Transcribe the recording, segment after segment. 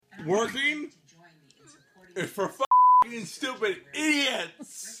Working is for fucking stupid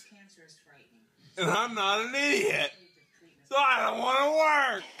idiots. And I'm not an idiot. So I don't want to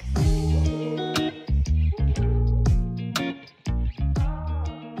work.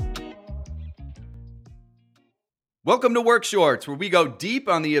 Welcome to Work Shorts, where we go deep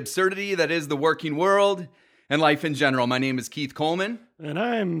on the absurdity that is the working world and life in general. My name is Keith Coleman. And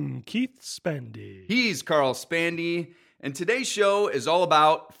I'm Keith Spendy. He's Carl Spandy. And today's show is all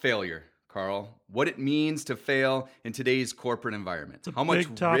about failure. Carl, what it means to fail in today's corporate environment. How much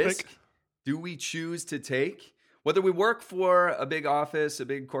risk do we choose to take? Whether we work for a big office, a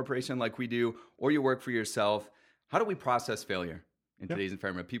big corporation like we do, or you work for yourself, how do we process failure in today's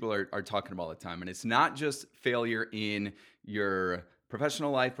environment? People are talking about all the time. And it's not just failure in your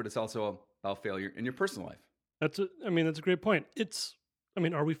professional life, but it's also about failure in your personal life. That's a great point.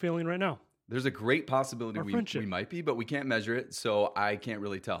 Are we failing right now? There's a great possibility we might be, but we can't measure it, so I can't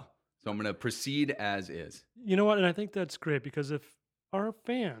really tell. So I'm going to proceed as is. You know what? And I think that's great because if our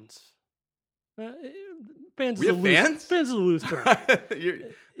fans is a loose term.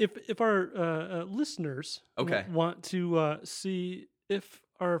 if our listeners want to see if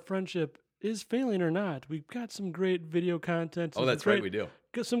our friendship is failing or not, we've got some great video content. Oh, that's right, we do.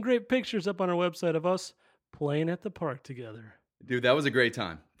 Got some great pictures up on our website of us playing at the park together. Dude, that was a great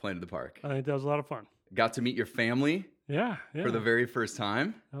time playing at the park. I think that was a lot of fun. Got to meet your family. Yeah. For the very first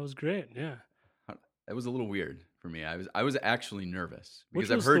time. That was great. Yeah. That was a little weird for me. I was actually nervous because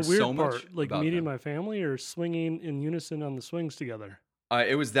Which was I've heard the weird so much part, like about meeting them. my family or swinging in unison on the swings together.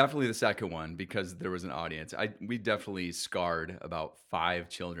 It was definitely the second one because there was an audience. We definitely scarred about 5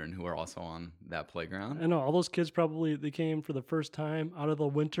 children who are also on that playground. I know all those kids they came for the first time out of the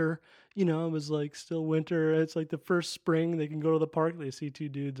winter. You know, it was like still winter. It's like the first spring. They can go to the park. They see 2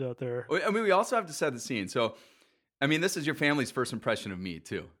 dudes out there. I mean, we also have to set the scene. So, I mean, this is your family's first impression of me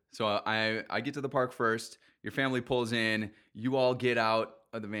too. So I get to the park first. Your family pulls in. You all get out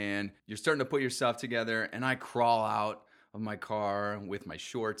of the van. You're starting to put your stuff together, and I crawl out of my car with my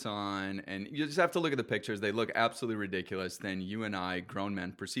shorts on, and you just have to look at the pictures. They look absolutely ridiculous. Then you and I, grown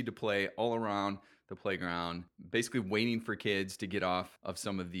men, proceed to play all around the playground, basically waiting for kids to get off of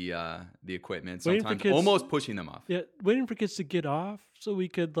some of the equipment, sometimes almost pushing them off. Yeah, waiting for kids to get off so we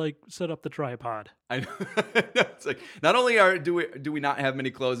could set up the tripod. I know. It's like not only do we not have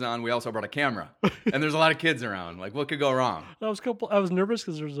many clothes on, we also brought a camera, and there's a lot of kids around. Like, what could go wrong? I was nervous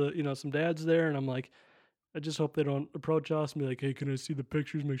because there's some dads there, and I'm like, I just hope they don't approach us and be like, hey, can I see the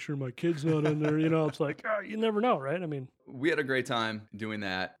pictures? Make sure my kid's not in there. It's like, you never know, right? I mean, we had a great time doing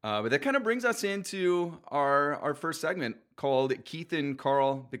that. But that kind of brings us into our first segment called Keith and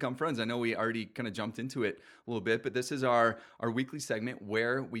Carl Become Friends. I know we already kind of jumped into it a little bit, but this is our weekly segment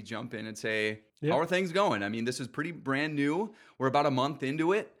where we jump in and say, how are things going? I mean, this is pretty brand new. We're about a month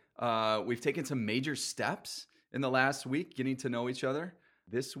into it. We've taken some major steps in the last week, getting to know each other.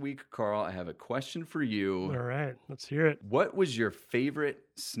 This week, Carl, I have a question for you. All right, let's hear it. What was your favorite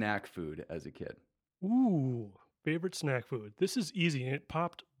snack food as a kid? Ooh, favorite snack food. This is easy, and it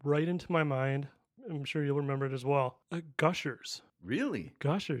popped right into my mind. I'm sure you'll remember it as well. Gushers. Really?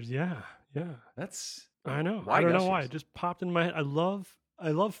 Gushers, yeah. I know. Why I don't Gushers? know why. It just popped in my head. I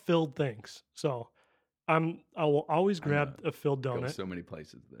love filled things. So I will always grab a filled donut. Go so many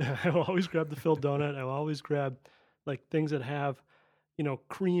places. I will always grab the filled donut. I will always grab things that have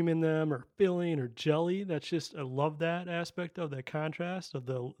cream in them or filling or jelly. That's just, I love that aspect of that contrast of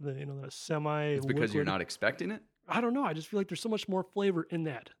the semi. It's because you're not expecting it? I don't know. I just feel like there's so much more flavor in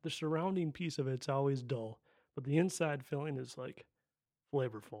that. The surrounding piece of it's always dull, but the inside filling is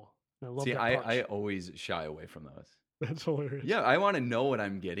flavorful. And I love that punch. I always shy away from those. That's hilarious. Yeah, I want to know what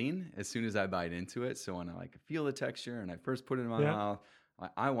I'm getting as soon as I bite into it. So when I feel the texture and I first put it in my mouth,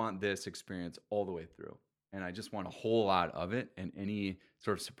 I want this experience all the way through. And I just want a whole lot of it, and any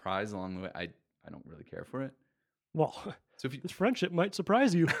sort of surprise along the way, I don't really care for it. Well, so this friendship might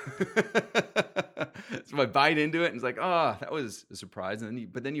surprise you. So I bite into it, and it's like, that was a surprise. And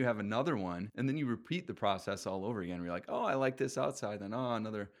then you have another one, and then you repeat the process all over again. You're like, I like this outside. Then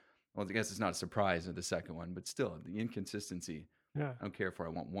another. Well, I guess it's not a surprise of the second one, but still, the inconsistency. Yeah, I don't care for. I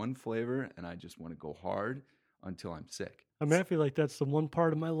want one flavor, and I just want to go hard until I'm sick. I feel like that's the one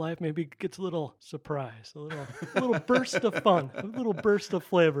part of my life maybe gets a little surprise, a little burst of fun, a little burst of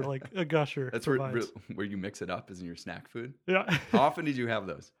flavor, like a Gusher. That's where you mix it up, is in your snack food? Yeah. How often did you have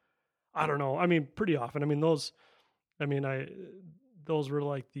those? I don't know. Pretty often. Those were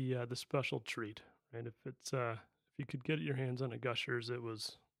like the special treat. And if you could get your hands on a Gushers, it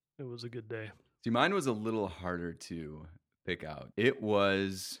was a good day. See, mine was a little harder to pick out. It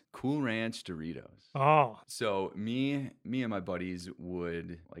was Cool Ranch Doritos. Oh. So me and my buddies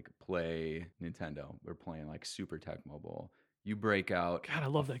would like play Nintendo. We're playing like Super Tecmo Bowl. You break out. God, I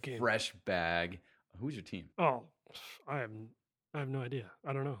love that game. Fresh bag. Who's your team? Oh, I have no idea.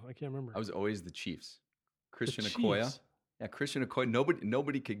 I don't know. I can't remember. I was always the Chiefs. Christian Okoye. Yeah, Christian Okoye.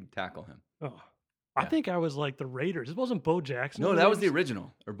 Nobody could tackle him. Oh. I think I was like the Raiders. It wasn't Bo Jackson. No, that was the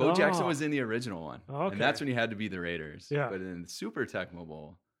original. Or Bo Jackson was in the original one. Okay. And that's when you had to be the Raiders. Yeah. But in the Super Tecmo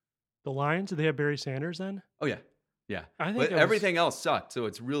Bowl. The Lions, did they have Barry Sanders then? Oh, yeah. Yeah. I think everything else sucked. So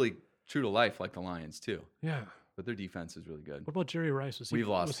it's really true to life like the Lions, too. Yeah. But their defense is really good. What about Jerry Rice? We've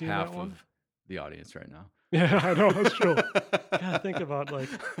lost half of the audience right now. Yeah, I know. That's true. Gotta think about like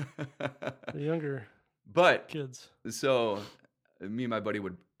the younger kids. So me and my buddy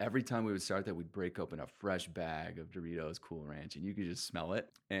would, every time we would start that, we'd break open a fresh bag of Doritos Cool Ranch, and you could just smell it.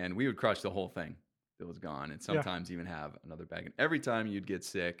 And we would crush the whole thing. It was gone. And sometimes even have another bag. And every time you'd get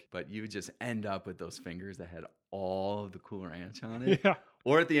sick, but you would just end up with those fingers that had all of the Cool Ranch on it. Yeah.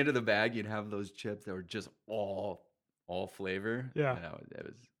 Or at the end of the bag, you'd have those chips that were just all flavor. Yeah. It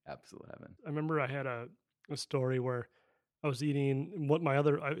was absolute heaven. I remember I had a story where I was eating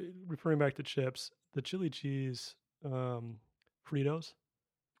referring back to chips, the chili cheese Fritos.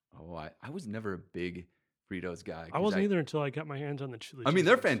 Oh, I was never a big Fritos guy. I wasn't either until I got my hands on the chili cheese. I mean,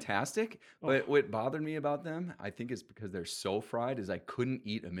 they're fantastic, but what bothered me about them, I think is because they're so fried, is I couldn't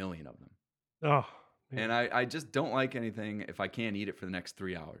eat a million of them. Oh, man. And I just don't like anything if I can't eat it for the next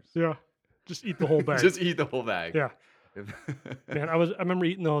 3 hours. Yeah. Just eat the whole bag. Just eat the whole bag. Yeah. Man, I remember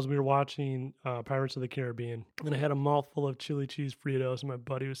eating those. We were watching Pirates of the Caribbean, and I had a mouthful of chili cheese Fritos, and my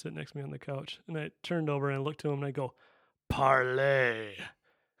buddy was sitting next to me on the couch, and I turned over and I looked to him and I go, "Parlay,"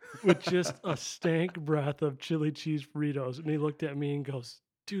 with just a stank breath of chili cheese Fritos, and he looked at me and goes,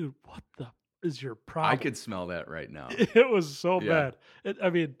 "Dude, what the is your problem?" I could smell that right now. It was so bad.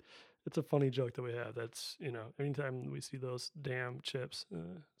 It's a funny joke that we have. That's, anytime we see those damn chips,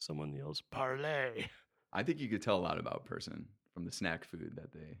 someone yells "Parlay." I think you could tell a lot about a person from the snack food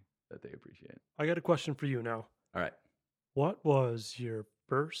that they appreciate. I got a question for you now. All right. What was your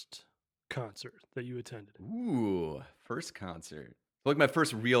first concert that you attended? Ooh, first concert. Like my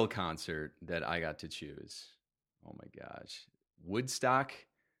first real concert that I got to choose. Oh my gosh. Woodstock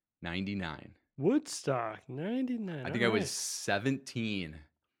 99. Woodstock 99. I think I was 17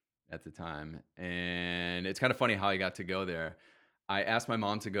 at the time. And it's kind of funny how I got to go there. I asked my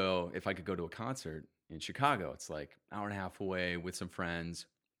mom to go if I could go to a concert in Chicago. It's like an hour and a half away with some friends.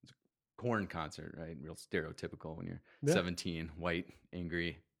 It's a Korn concert, right? Real stereotypical when you're 17, white,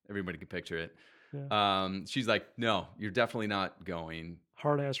 angry. Everybody can picture it. Yeah. She's like, "No, you're definitely not going."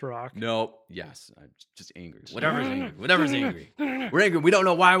 Hard ass rock. No, yes. I'm just angry. Whatever's angry. Whatever's angry. We're angry. We don't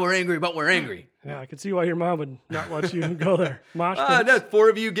know why we're angry, but we're angry. Yeah, I can see why your mom would not let you go there. Mosh pits. 4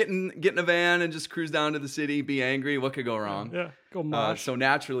 of you get in a van and just cruise down to the city, be angry. What could go wrong? Yeah, go mosh. So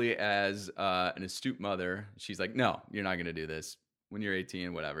naturally, as an astute mother, she's like, "No, you're not going to do this. When you're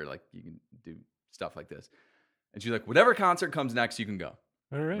 18, whatever, like you can do stuff like this." And she's like, "Whatever concert comes next, you can go."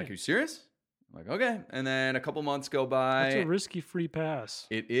 All right. I'm like, "Are you serious?" I'm like, "Okay." And then a couple months go by. That's a risky free pass.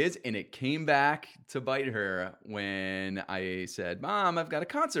 It is. And it came back to bite her when I said, "Mom, I've got a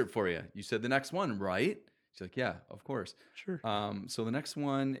concert for you. You said the next one, right?" She's like, "Yeah, of course." Sure. So the next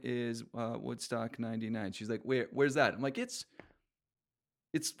one is Woodstock 99. She's like, "Where's that?" I'm like, It's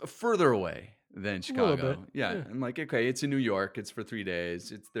further away than Chicago. Yeah. I'm like, "Okay, it's in New York. It's for 3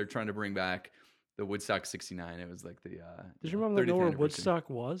 days. They're trying to bring back the Woodstock 69. It was like the Did you remember know where Woodstock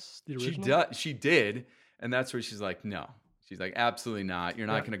was? The original? She did. And that's where she's like, "No." She's like, "Absolutely not. You're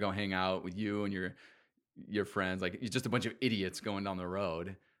not going to go hang out with you and your friends. Like, it's just a bunch of idiots going down the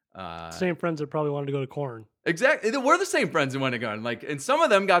road." Same friends that probably wanted to go to Korn. Exactly. We're the same friends who wanted to go. And like, and some of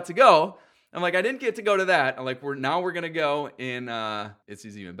them got to go. I'm like, I didn't get to go to that. I'm like, we're going to go in, it's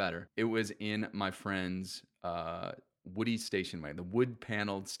even better. It was in my friend's Woody station wagon, the wood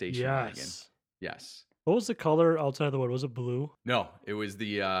paneled station wagon. Yes. What was the color outside of the wood? Was it blue? No, it was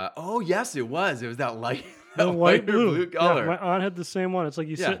the, oh yes, it was. It was that light, the white blue color. Yeah, my aunt had the same one. It's like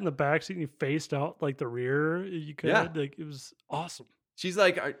you sit in the back seat and you faced out like the rear. You could, like, it was awesome. She's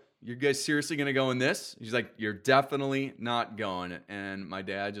like, "Are you guys seriously going to go in this?" She's like, "You're definitely not going." And my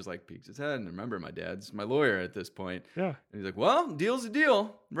dad just like peeks his head. And remember, my dad's my lawyer at this point. Yeah. And he's like, "Well, deal's a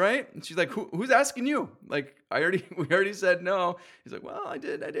deal, right?" And she's like, "Who's asking you?" Like, we already said no. He's like, "Well, I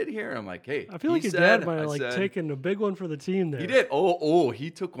did hear." I'm like, "Hey, I feel like your dad might have taken a big one for the team there." He did.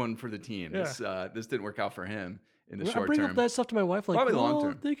 He took one for the team. Yeah. This didn't work out for him in the short term. I bring up that stuff to my wife, like, probably long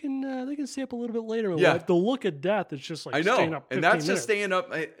term. They can stay up a little bit later. Yeah. The look of death is just like I know, staying up 15 and that's minutes. just staying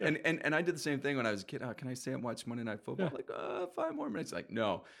up. And I did the same thing when I was a kid. Can I stay up and watch Monday Night Football? Yeah. Like 5 more minutes. Like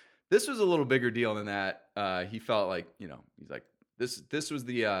no, this was a little bigger deal than that. He felt like he's like this was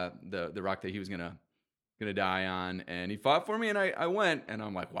the rock that he was gonna die on, and he fought for me, and I went, and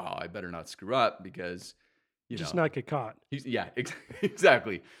I'm like, wow, I better not screw up because just not get caught.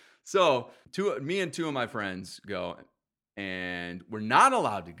 Exactly. So me and 2 of my friends go, and we're not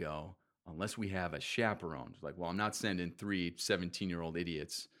allowed to go unless we have a chaperone. Like, well, I'm not sending 3 17-year-old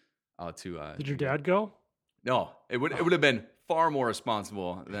idiots out to. Did your dad go? No, it would have been far more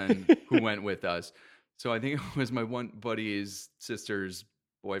responsible than who went with us. So I think it was my one buddy's sister's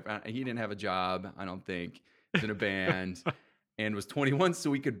boyfriend. He didn't have a job, I don't think. He's in a band. And was 21,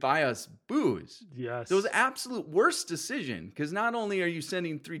 so he could buy us booze. Yes. So it was the absolute worst decision, because not only are you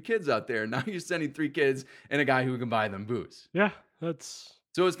sending 3 kids out there, now you're sending 3 kids and a guy who can buy them booze. Yeah, that's...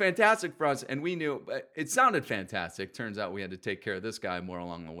 So it was fantastic for us, and we knew, it sounded fantastic. Turns out we had to take care of this guy more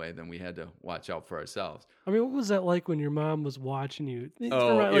along the way than we had to watch out for ourselves. I mean, what was that like when your mom was watching you?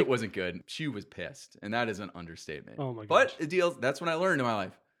 It wasn't good. She was pissed, and that is an understatement. Oh my But gosh. the deal, that's when I learned in my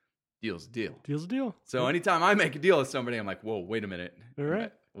life. Deal's a deal. Deal's a deal. So anytime I make a deal with somebody, I'm like, whoa, wait a minute. All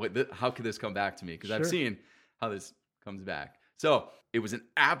right. How could this come back to me? Because Sure. I've seen how this comes back. So it was an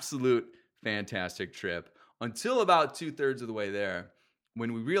absolute fantastic trip until about 2/3 of the way there,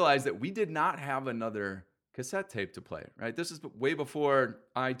 when we realized that we did not have another cassette tape to play, right? This is way before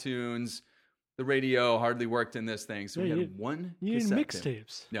iTunes. The radio hardly worked in this thing. So we had one cassette tape.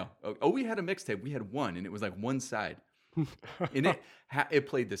 Mixtapes. No. Oh, we had a mixtape. We had one, and it was like one side. And it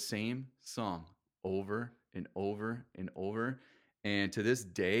played the same song over and over and over. And to this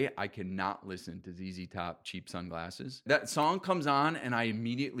day, I cannot listen to ZZ Top Cheap Sunglasses. That song comes on, and I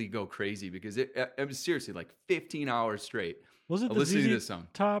immediately go crazy because it was seriously like 15 hours straight. Was it the ZZ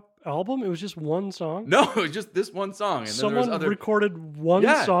Top album? It was just one song? No, it was just this one song. And someone then recorded one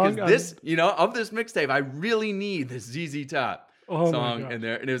song? Of this mixtape, I really need this ZZ Top song in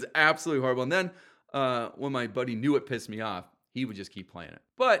there. And it was absolutely horrible. And then when my buddy knew it pissed me off, he would just keep playing it.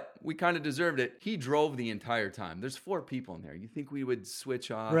 But we kind of deserved it. He drove the entire time. There's 4 people in there. You think we would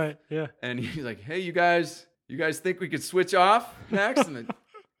switch off? Right, yeah. And he's like, hey, you guys think we could switch off next? And the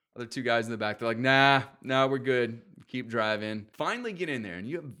other 2 guys in the back, they're like, nah, we're good. Keep driving. Finally get in there, and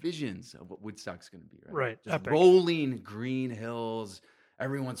you have visions of what Woodstock's going to be, right? Right. Just epic. rolling green hills.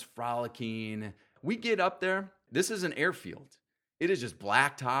 Everyone's frolicking. We get up there. This is an airfield. It is just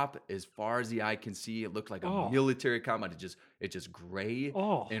blacktop as far as the eye can see. It looked like a military compound. It's just gray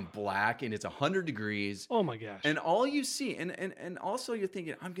and black, and it's 100 degrees. Oh my gosh. And all you see, and also you're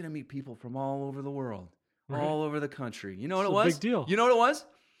thinking, I'm going to meet people from all over the world, all over the country. You know what it was? Big deal. You know what it was?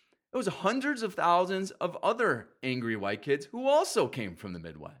 It was hundreds of thousands of other angry white kids who also came from the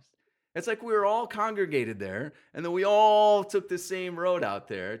Midwest. It's like we were all congregated there, and then we all took the same road out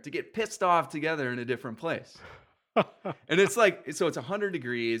there to get pissed off together in a different place. And it's like, so it's 100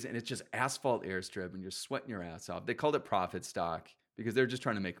 degrees, and it's just asphalt airstrip, and you're sweating your ass off. They called it profit stock because they're just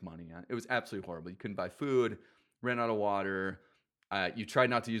trying to make money on it. It was absolutely horrible. You couldn't buy food, ran out of water. You tried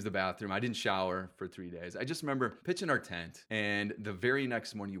not to use the bathroom. I didn't shower for 3 days. I just remember pitching our tent, and the very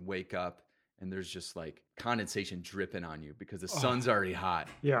next morning you wake up and there's just like condensation dripping on you because the sun's already hot.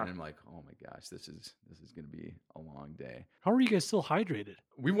 Yeah. And I'm like, oh my gosh, this is going to be a long day. How are you guys still hydrated?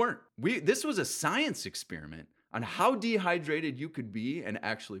 We weren't. This was a science experiment on how dehydrated you could be and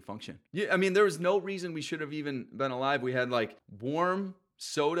actually function. I mean, there was no reason we should have even been alive. We had like warm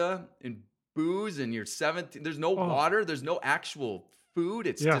soda and booze, and you're 17. There's no water. There's no actual food.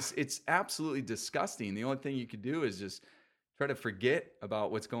 It's just, it's absolutely disgusting. The only thing you could do is just try to forget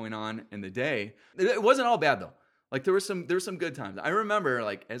about what's going on in the day. It wasn't all bad though. Like there were some good times. I remember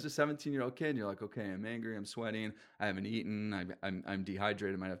like as a 17-year-old kid, you're like, okay, I'm angry, I'm sweating, I haven't eaten, I'm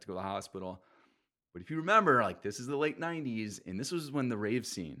dehydrated, I might have to go to the hospital. But if you remember, like this is the late 90s, and this was when the rave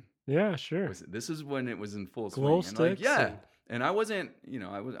scene. Yeah, sure. This is when it was in full Glow swing. And sticks. like, and I wasn't,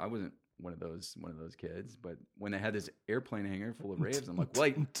 I wasn't one of those kids. But when they had this airplane hangar full of raves, I'm like,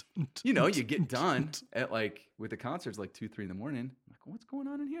 well, you get done at like with the concerts like 2-3 in the morning. I'm like, what's going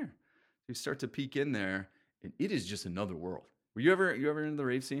on in here? You start to peek in there, and it is just another world. Were you ever in the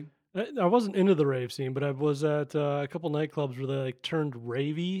rave scene? I wasn't into the rave scene, but I was at a couple nightclubs where they like turned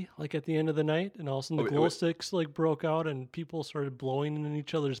ravey like at the end of the night, and all of a sudden the glow sticks like broke out, and people started blowing in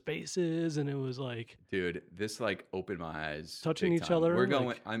each other's faces, and it was like, dude, this like opened my eyes. Touching each time. other. We're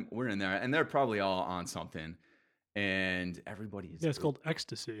going. We're in there, and they're probably all on something, and everybody's. Yeah, it's called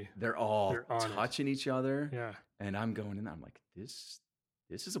ecstasy. They're touching each other. Yeah, and I'm going in there. I'm like, this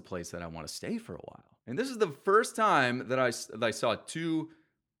this is a place that I want to stay for a while. And this is the first time that I saw two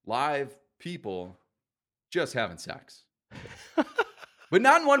live people just having sex. But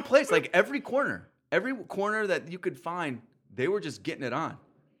not in one place, like every corner that you could find, they were just getting it on.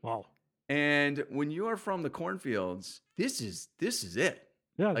 Wow. And when you are from the cornfields, this is it.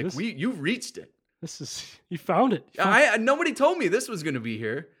 Yeah, like you've reached it. You found it. Nobody told me this was going to be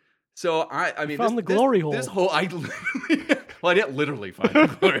here. So I mean, found the glory hole. This whole I didn't literally find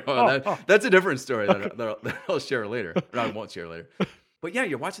the glory hole. That's a different story that I'll share later. Or I won't share later. But yeah,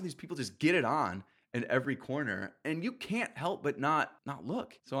 you're watching these people just get it on in every corner, and you can't help but not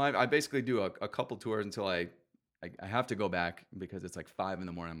look. So I basically do a couple tours until I have to go back because it's like 5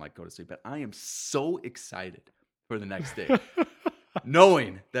 a.m. I'm like, go to sleep. But I am so excited for the next day,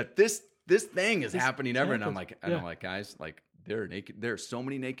 knowing that this thing is happening ever. And I'm like, guys, like they're naked. There are so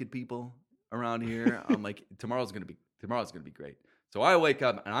many naked people around here. I'm like, tomorrow's gonna be great. So I wake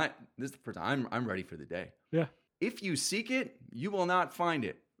up and this is the first time I'm ready for the day. Yeah. If you seek it, you will not find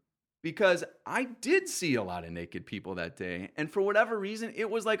it. Because I did see a lot of naked people that day. And for whatever reason, it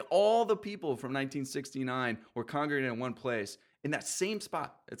was like all the people from 1969 were congregated in one place in that same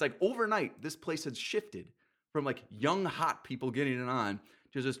spot. It's like overnight, this place had shifted from like young, hot people getting it on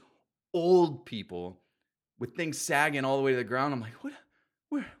to just old people with things sagging all the way to the ground. I'm like,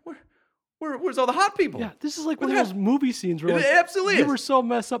 where's all the hot people? Yeah, this is like one of those movie scenes where like, it absolutely you were so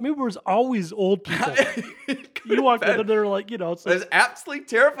messed up. Maybe it was always old people. You walked in and they're like, it's like, I was absolutely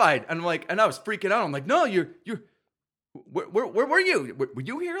terrified. And I'm like, and I was freaking out. I'm like, no, where were you? Were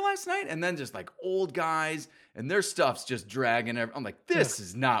you here last night? And then just like old guys and their stuff's just dragging. I'm like, this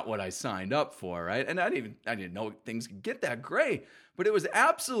is not what I signed up for, right? And I didn't know things could get that gray, but it was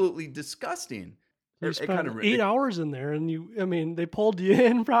absolutely disgusting. You spent 8 hours in there, and they pulled you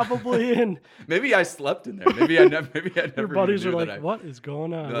in probably, and maybe I slept in there. Maybe I never. Your buddies are like, "What is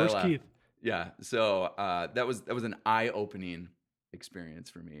going on? Where's Keith?" Yeah, so that was an eye-opening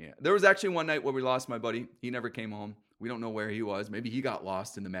experience for me. There was actually one night where we lost my buddy. He never came home. We don't know where he was. Maybe he got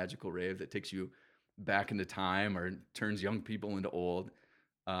lost in the magical rave that takes you back into time or turns young people into old.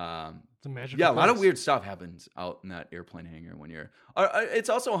 It's a magical place. A lot of place. weird stuff happens out in that airplane hangar when you're. It's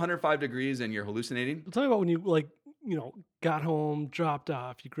also 105 degrees and you're hallucinating. I'll tell you about when you got home, dropped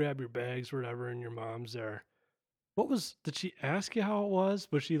off, you grab your bags or whatever, and your mom's there. Did she ask you how it was?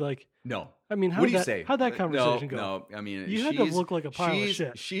 Was she like, no? I mean, what do you say? How'd that conversation go? No, I mean, you had to look like a pile of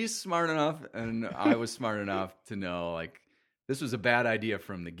shit. She's smart enough, and I was smart enough to know like this was a bad idea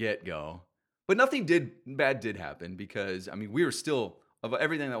from the get-go. But nothing bad did happen because we were still. Of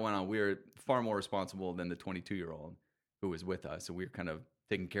everything that went on, we were far more responsible than the 22-year-old who was with us. So we were kind of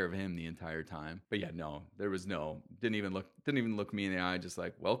taking care of him the entire time. But yeah, no, there was didn't even look me in the eye. Just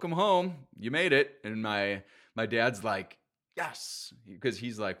like, welcome home, you made it. And my dad's like, yes, because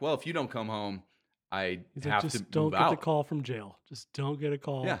he's like, well, if you don't come home, I have to don't move get out. the call from jail. Just don't get a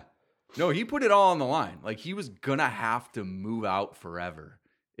call. Yeah, no, he put it all on the line. Like he was gonna have to move out forever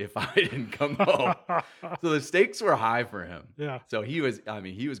if I didn't come home. So the stakes were high for him. Yeah. So he was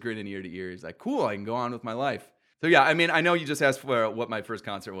grinning ear to ear. He's like, cool, I can go on with my life. So yeah, I know you just asked for what my first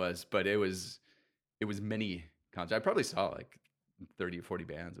concert was, but it was many concerts. I probably saw like 30 or 40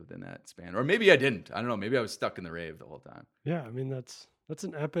 bands within that span. Or maybe I didn't. I don't know. Maybe I was stuck in the rave the whole time. Yeah, that's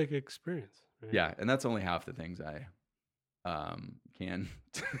an epic experience. Right? Yeah, and that's only half the things I can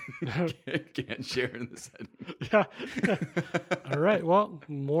share in the setting. Yeah. All right. Well,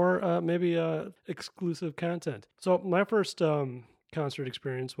 more maybe exclusive content. So my first concert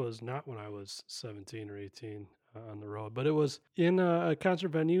experience was not when I was 17 or 18 on the road, but it was in a concert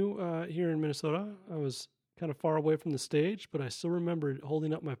venue here in Minnesota. I was kind of far away from the stage, but I still remember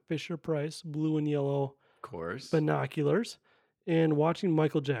holding up my Fisher-Price blue and yellow, of course, binoculars and watching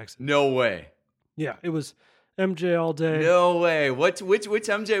Michael Jackson. No way. Yeah, it was MJ all day. No way. Which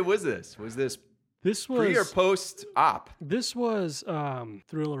MJ was this? Was this pre or post op? This was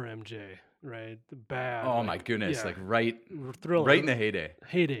Thriller MJ, right? The bad. Oh my goodness! Yeah. Like right Thriller, right in the heyday.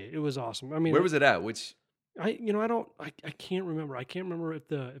 Heyday. It was awesome. Where was it at? Which I can't remember. I can't remember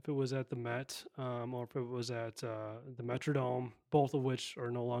if it was at the Met or if it was at the Metrodome, both of which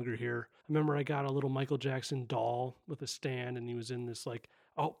are no longer here. I remember I got a little Michael Jackson doll with a stand, and he was in this like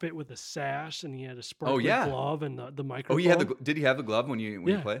outfit with a sash, and he had a sparkly glove and the microphone. Did he have the glove when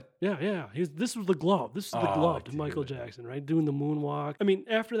you played? Yeah. This was the glove. This is the glove to Michael Jackson, right? Doing the moonwalk.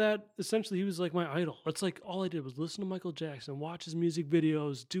 After that, essentially, he was like my idol. That's like all I did was listen to Michael Jackson, watch his music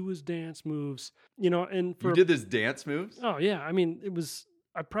videos, do his dance moves. And you did this dance moves? Oh yeah. It was.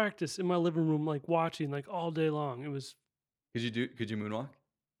 I practiced in my living room, like watching, like all day long. It was. Could you moonwalk?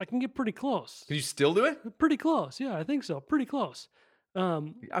 I can get pretty close. Can you still do it? Pretty close. Yeah, I think so. Pretty close. I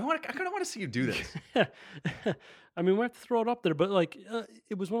kind of want to see you do this. I mean, we have to throw it up there, but like,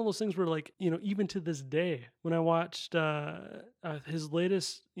 it was one of those things where, like, even to this day, when I watched his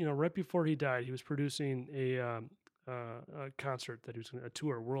latest, right before he died, he was producing a concert that he was going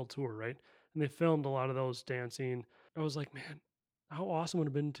to, world tour, right? And they filmed a lot of those dancing. I was like, man, how awesome would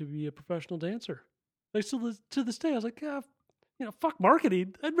it have been to be a professional dancer? Like, so to this day, I was like, yeah, fuck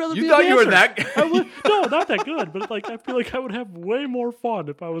marketing. I'd rather be a dancer. You thought you were that good? No, not that good. But like, I feel like I would have way more fun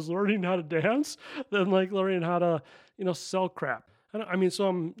if I was learning how to dance than like learning how to, sell crap. So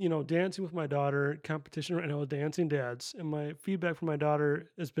I'm, dancing with my daughter, competition right now with dancing dads. And my feedback from my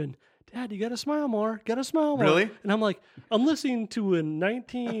daughter has been, Dad, you got to smile more. Got to smile more. Really? And I'm like, I'm listening to a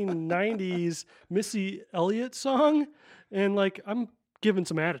 1990s Missy Elliott song. And like, I'm giving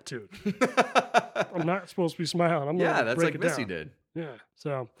some attitude. I'm not supposed to be smiling. That's like Missy did. Yeah.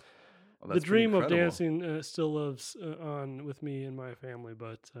 So the dream of dancing still lives on with me and my family,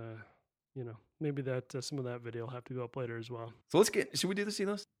 but maybe that some of that video will have to go up later as well. So should we do the C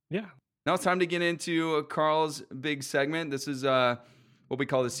list? Yeah. Now it's time to get into Carl's big segment. This is what we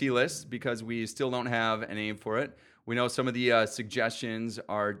call the C list because we still don't have a name for it. We know some of the suggestions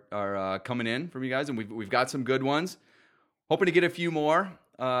are coming in from you guys, and we've got some good ones. Hoping to get a few more.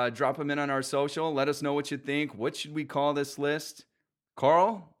 Drop them in on our social. Let us know what you think. What should we call this list?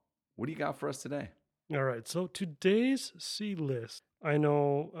 Carl, what do you got for us today? All right. So today's C list, I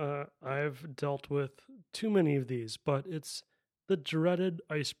know I've dealt with too many of these, but it's the dreaded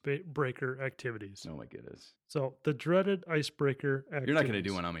icebreaker activities. Oh my goodness. So the dreaded icebreaker activities. You're not going to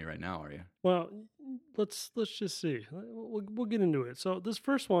do one on me right now, are you? Well, let's just see. We'll get into it. So this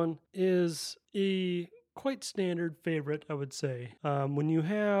first one is a quite standard favorite, I would say. When you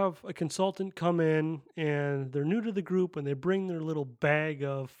have a consultant come in and they're new to the group and they bring their little bag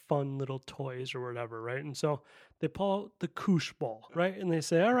of fun little toys or whatever, right? And so they pull out the koosh ball, right? And they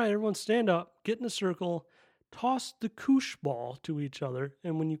say, all right, everyone stand up, get in a circle, toss the koosh ball to each other,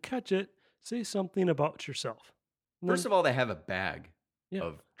 and when you catch it, say something about yourself. First of all, they have a bag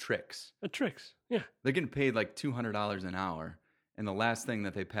of tricks. Tricks, yeah. They're getting paid like $200 an hour. And the last thing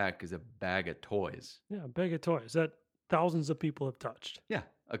that they pack is a bag of toys. Yeah, a bag of toys that thousands of people have touched. Yeah,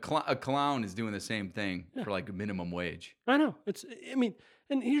 a clown is doing the same thing for like a minimum wage. I know.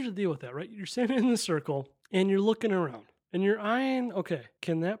 And here's the deal with that, right? You're standing in the circle and you're looking around and you're eyeing, okay,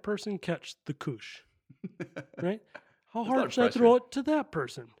 can that person catch the koosh? Right? How hard should I throw it to that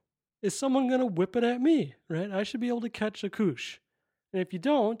person? Is someone going to whip it at me? Right? I should be able to catch a koosh. And if you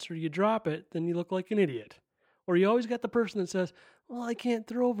don't, or you drop it, then you look like an idiot. Or you always got the person that says, well, I can't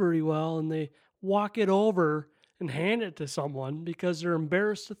throw very well, and they walk it over and hand it to someone because they're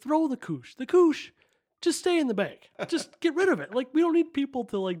embarrassed to throw the koosh. The koosh, just stay in the bag. Just get rid of it. Like, we don't need people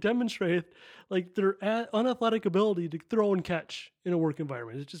to like demonstrate like their unathletic ability to throw and catch in a work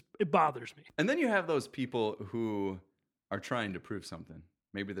environment. It bothers me. And then you have those people who are trying to prove something.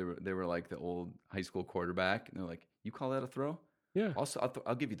 Maybe they were like the old high school quarterback, and they're like, you call that a throw? Yeah. Also,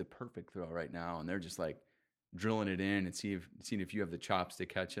 I'll give you the perfect throw right now. And they're just like drilling it in and seeing if you have the chops to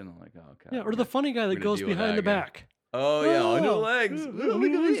catch it. And I'm like, oh, okay. Yeah, or the funny guy that goes behind the back. Oh, yeah, on your legs. Yeah,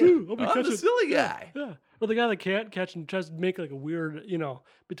 look at me. I'm the silly guy. Yeah. Or the guy that can't catch and tries to make like a weird,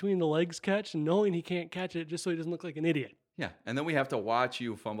 between the legs catch and knowing he can't catch it just so he doesn't look like an idiot. Yeah, and then we have to watch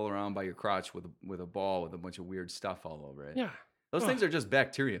you fumble around by your crotch with a ball with a bunch of weird stuff all over it. Yeah. Those things are just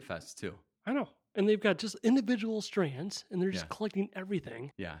bacteria fests, too. I know. And they've got just individual strands, and they're just collecting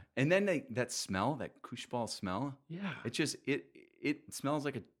everything. Yeah. And then that smell, that koosh ball smell. Yeah. It just, it smells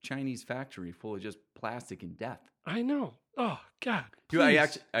like a Chinese factory full of just plastic and death. I know. Oh, God. Dude, I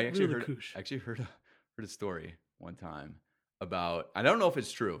actually heard a story one time about, I don't know if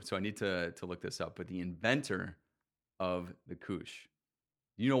it's true, so I need to look this up, but the inventor of the koosh,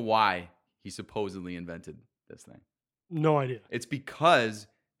 you know why he supposedly invented this thing? No idea. It's because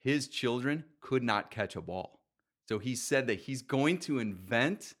his children could not catch a ball. So he said that he's going to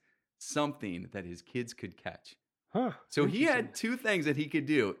invent something that his kids could catch. Huh. So he had two things that he could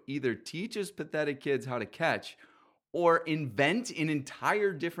do. Either teach his pathetic kids how to catch or invent an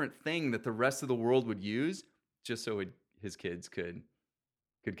entire different thing that the rest of the world would use just so his kids could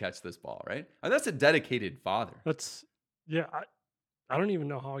catch this ball, right? And that's a dedicated father. I don't even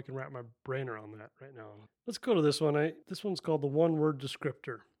know how I can wrap my brain around that right now. Let's go to this one. This one's called the one-word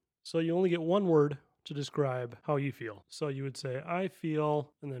descriptor. So you only get one word to describe how you feel. So you would say, I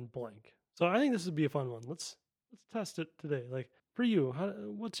feel, and then blank. So I think this would be a fun one. Let's test it today. Like, for you,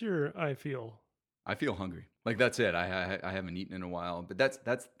 what's your I feel? I feel hungry. Like, that's it. I haven't eaten in a while, but that's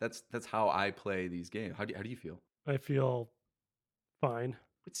how I play these games. How do you feel? I feel fine.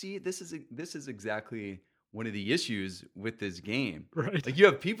 But see, this is exactly one of the issues with this game. Right. Like you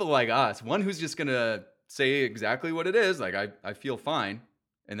have people like us, one who's just going to say exactly what it is. Like I feel fine.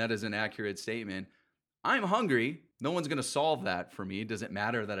 And that is an accurate statement. I'm hungry. No one's going to solve that for me. It doesn't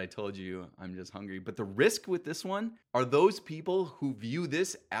matter that I told you I'm just hungry. But the risk with this one are those people who view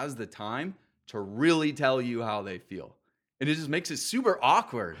this as the time to really tell you how they feel. And it just makes it super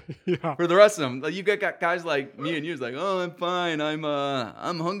awkward for the rest of them. Like you got guys like me and you, it's like, oh, I'm fine.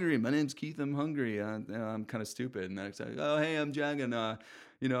 I'm hungry. My name's Keith. I'm hungry. I'm kind of stupid. And then it's like, oh, hey, I'm Jagan.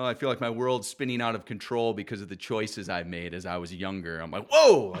 I feel like my world's spinning out of control because of the choices I made as I was younger. I'm like,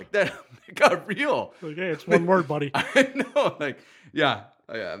 whoa, like that got real. Like, hey, it's one word, buddy. I know. Like, yeah.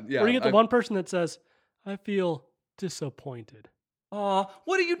 Or you get the one person that says, I feel disappointed. What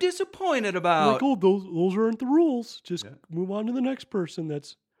are you disappointed about? Like, oh, those aren't the rules. Just move on to the next person.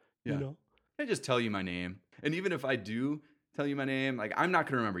 That's, I just tell you my name. And even if I do tell you my name, like, I'm not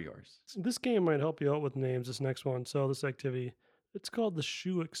going to remember yours. This game might help you out with names, this next one. So this activity, it's called the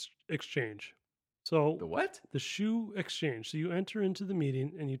shoe exchange. So the what? The shoe exchange. So you enter into the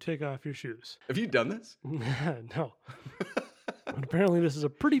meeting and you take off your shoes. Have you done this? No. But apparently this is a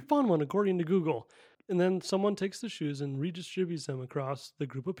pretty fun one, according to Google. And then someone takes the shoes and redistributes them across the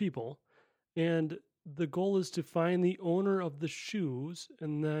group of people. And the goal is to find the owner of the shoes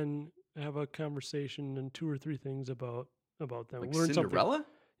and then have a conversation and 2 or 3 things about them. Like learn Cinderella?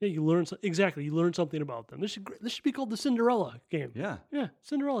 Something. Yeah, you learn exactly. You learn something about them. This should be called the Cinderella game. Yeah. Yeah,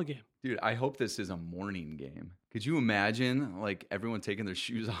 Cinderella game. Dude, I hope this is a morning game. Could you imagine like everyone taking their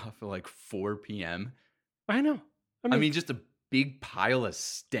shoes off at like 4 p.m.? I know. I mean just a big pile of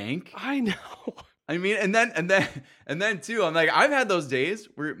stank. I know. I mean, and then too, I'm like, I've had those days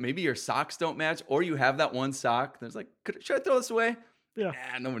where maybe your socks don't match, or you have that one sock that's like, should I throw this away? Yeah.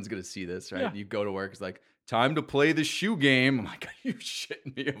 No one's gonna see this, right? Yeah. You go to work, it's like, time to play the shoe game. I'm like, are you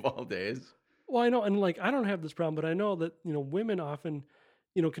shitting me of all days? Well, I know, and like, I don't have this problem, but I know that, women often,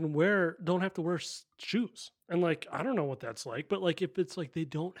 don't have to wear shoes. And like, I don't know what that's like, but like, if it's like they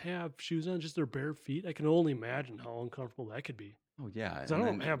don't have shoes on, just their bare feet, I can only imagine how uncomfortable that could be. Oh, yeah. Because I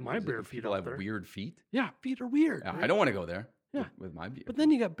don't have my bare feet People out have there. weird feet? Yeah, feet are weird. Yeah, right? I don't want to go there Yeah. with my beard. But then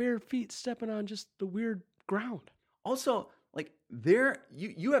you got bare feet stepping on just the weird ground. Also, like,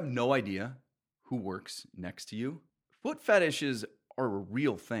 you have no idea who works next to you. Foot fetishes are a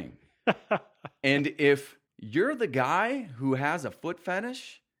real thing. And if you're the guy who has a foot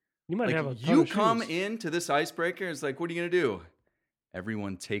fetish, you might like, have a ton you of come shoes. into this icebreaker, it's like, what are you going to do?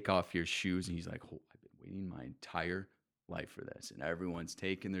 Everyone take off your shoes. And he's like, oh, I've been waiting my entire life for this. And everyone's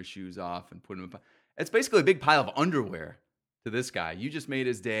taking their shoes off and putting them. It's basically a big pile of underwear to this guy. You just made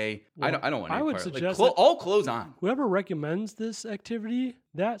his day. Well, I don't want to. I would suggest all clothes on. Whoever recommends this activity,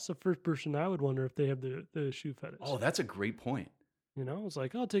 that's the first person I would wonder if they have the shoe fetish. Oh, that's a great point. It's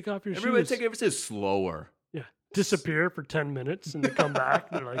like, oh, take off your Everybody shoes. take it says slower. Yeah. Disappear for 10 minutes and they come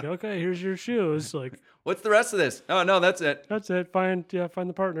back. They're like, okay, here's your shoes. Like, what's the rest of this? Oh, no, that's it. That's it. Find the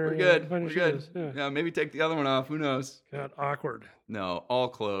partner. We're good. Find We're your good. shoes. Yeah. Maybe take the other one off. Who knows? Got awkward. No, all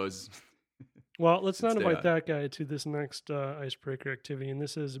clothes. Well, let's not Stay invite on. that guy to this next icebreaker activity, and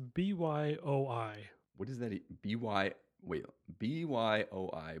this is BYOI. What is that? BYOI.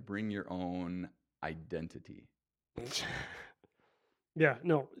 Bring your own identity. Yeah,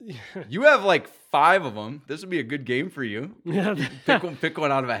 no. You have like 5 of them. This would be a good game for you. Yeah, Pick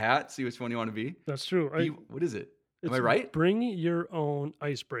one out of a hat. See which one you want to be. that's true. What is it? Am I It's right? Bring your own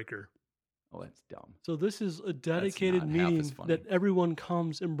icebreaker. Oh, that's dumb. So this is a dedicated not half as meeting funny. that everyone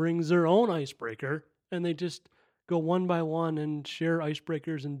comes and brings their own icebreaker, and they just go one by one and share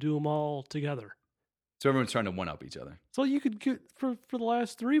icebreakers and do them all together. So everyone's trying to one-up each other. So you could get for the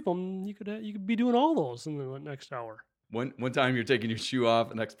last 3 of them, you could be doing all those in the next hour. One time you're taking your shoe off,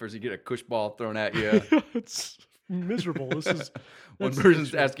 the next person you get a cush ball thrown at you. It's miserable. One One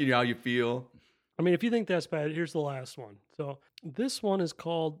person's asking you how you feel. I mean, if you think that's bad, here's the last one. So this one is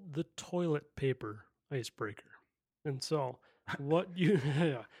called the toilet paper icebreaker. And so what you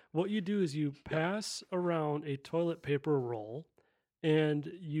do is you pass around a toilet paper roll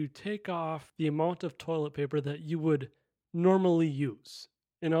and you take off the amount of toilet paper that you would normally use.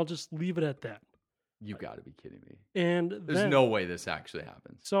 And I'll just leave it at that. You got to be kidding me. And There's no way this actually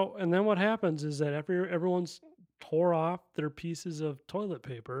happens. So, and then what happens is that after everyone's tore off their pieces of toilet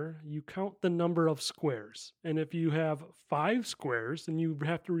paper, you count the number of squares. And if you have 5 squares, then you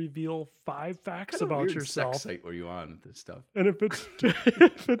have to reveal 5 facts What kind of about weird yourself. sex site were you on with this stuff? And if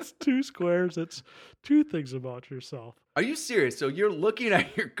it's 2 squares, it's 2 things about yourself. Are you serious? So you're looking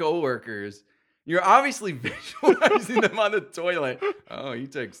at your coworkers. You're obviously visualizing them on the toilet. Oh, he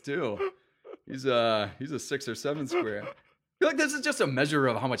takes 2. He's a 6 or 7 square. I feel like this is just a measure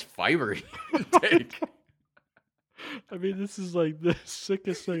of how much fiber you can take. I mean, this is like the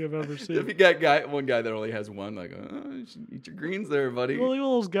sickest thing I've ever seen. If you got one guy that only has one, like, you should eat your greens there, buddy. Well, like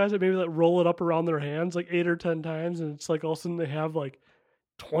all those guys that maybe like roll it up around their hands like 8 or 10 times, and it's like all of a sudden they have like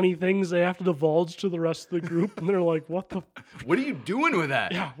 20 things they have to divulge to the rest of the group, and they're like, "What the? What are you doing with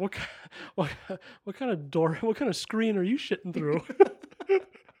that?" Yeah, what kind of door? What kind of screen are you shitting through?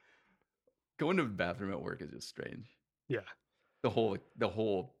 Going to the bathroom at work is just strange. Yeah, the whole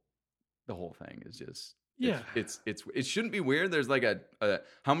thing is just yeah. It shouldn't be weird. There's like a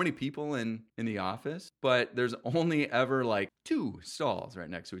how many people in the office, but there's only ever like 2 stalls right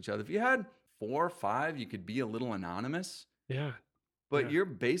next to each other. If you had 4 or 5, you could be a little anonymous. Yeah. But you're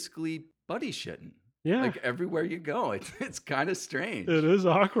basically buddy shitting. Yeah. Like everywhere you go. It's kind of strange. It is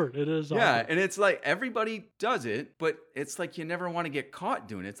awkward. It is awkward. Yeah. And it's like everybody does it, but it's like you never want to get caught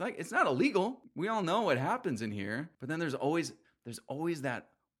doing it. It's like it's not illegal. We all know what happens in here. But then there's always that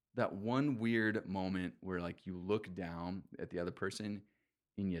one weird moment where like you look down at the other person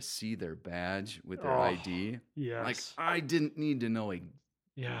and you see their badge with their ID. Yes. Like I didn't need to know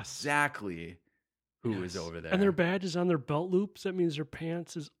exactly who is over there. And their badge is on their belt loops. That means their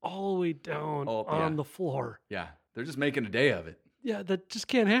pants is all the way down on the floor. Yeah. They're just making a day of it. Yeah, that just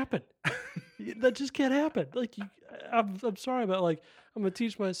can't happen. That just can't happen. Like, I'm sorry, but like, I'm going to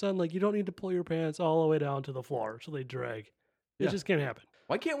teach my son, like, you don't need to pull your pants all the way down to the floor so they drag. It just can't happen.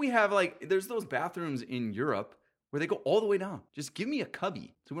 Why can't we have, like, there's those bathrooms in Europe where they go all the way down. Just give me a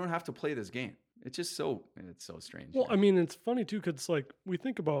cubby so we don't have to play this game. It's just so strange. Well, I mean, it's funny too, because like we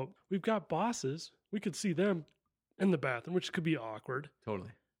think about, we've got bosses, we could see them in the bathroom, which could be awkward. Totally.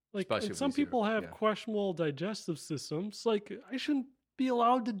 Like, and some people have questionable digestive systems. Like, I shouldn't be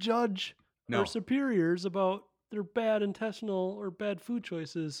allowed to judge our superiors about their bad intestinal or bad food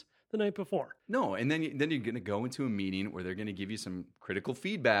choices the night before. No, and then you're going to go into a meeting where they're going to give you some critical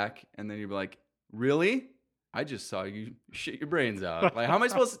feedback, and then you'll be like, really? I just saw you shit your brains out. Like, how am I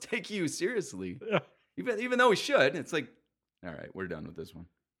supposed to take you seriously? Yeah. Even though we should, it's like, all right, we're done with this one.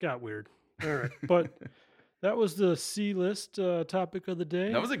 Got weird. All right. But that was the C-list topic of the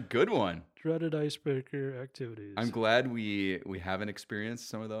day. That was a good one. Dreaded icebreaker activities. I'm glad we haven't experienced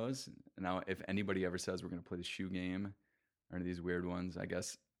some of those. Now, if anybody ever says we're going to play the shoe game or any of these weird ones, I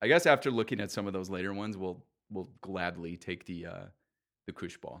guess after looking at some of those later ones, we'll gladly take the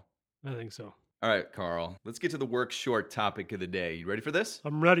kush ball. I think so. All right, Carl, let's get to the work short topic of the day. You ready for this?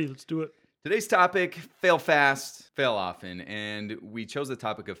 I'm ready. Let's do it. Today's topic, fail fast, fail often. And we chose the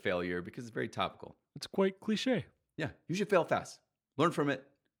topic of failure because it's very topical. It's quite cliche. Yeah, you should fail fast. Learn from it,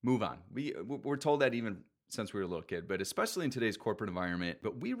 move on. We're told that even since we were a little kid, but especially in today's corporate environment.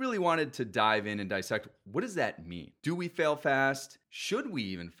 But we really wanted to dive in and dissect, what does that mean? Do we fail fast? Should we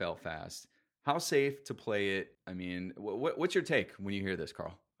even fail fast? How safe to play it? I mean, what's your take when you hear this,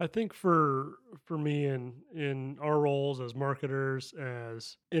 Carl? I think for me in our roles as marketers,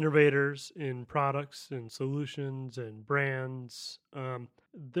 as innovators in products and solutions and brands,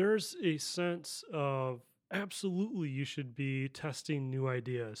 there's a sense of absolutely you should be testing new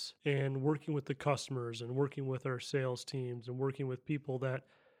ideas and working with the customers and working with our sales teams and working with people that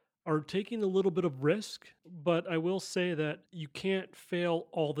are taking a little bit of risk. But I will say that you can't fail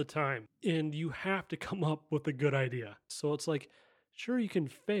all the time and you have to come up with a good idea. So it's like, sure, you can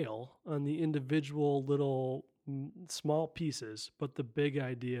fail on the individual little small pieces, but the big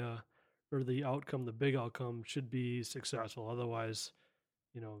idea or the big outcome should be successful. Otherwise,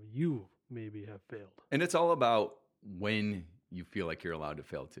 you maybe have failed. And it's all about when you feel like you're allowed to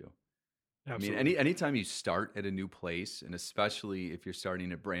fail too. Absolutely. I mean, anytime you start at a new place, and especially if you're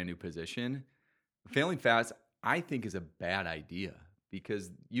starting a brand new position, failing fast, I think, is a bad idea.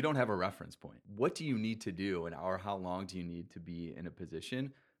 Because you don't have a reference point. What do you need to do, or how long do you need to be in a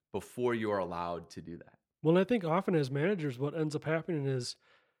position before you are allowed to do that? Well, I think often as managers, what ends up happening is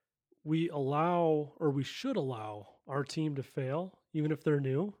we should allow our team to fail, even if they're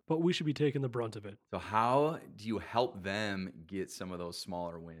new, but we should be taking the brunt of it. So how do you help them get some of those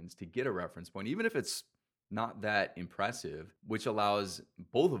smaller wins to get a reference point, even if it's not that impressive, which allows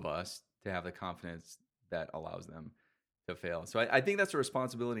both of us to have the confidence that allows them to fail? So I think that's a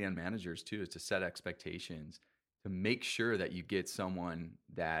responsibility on managers too, is to set expectations, to make sure that you get someone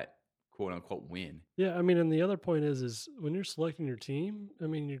that quote unquote win. Yeah, I mean, and the other point is when you're selecting your team, I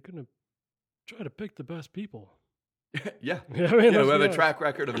mean, you're going to try to pick the best people. Yeah. I mean, we have a track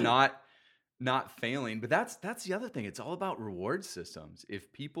record of not failing, but that's the other thing. It's all about reward systems.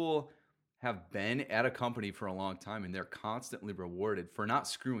 If people have been at a company for a long time and they're constantly rewarded for not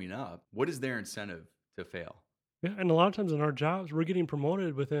screwing up, what is their incentive to fail? Yeah, and a lot of times in our jobs, we're getting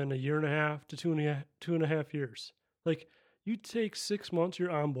promoted within 1.5 to 2.5 years. Like, you take 6 months, you're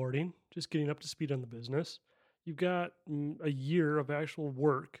onboarding, just getting up to speed on the business. you've got a year of actual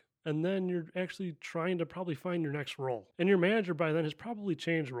work, and then you're actually trying to probably find your next role. And your manager by then has probably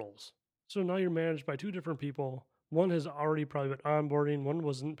changed roles. So now you're managed by 2 different people. One has already probably been onboarding. One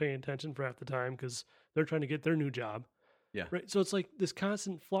wasn't paying attention for half the time because they're trying to get their new job. Yeah. Right. So it's like this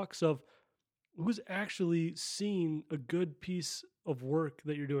constant flux of who's actually seeing a good piece of work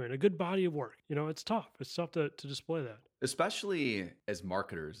that you're doing, a good body of work. It's tough. It's tough to display that. Especially as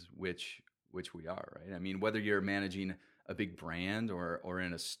marketers, which we are, right? I mean, whether you're managing a big brand or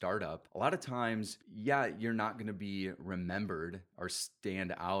in a startup, a lot of times, you're not going to be remembered or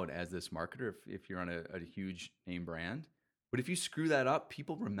stand out as this marketer if you're on a huge name brand. But if you screw that up,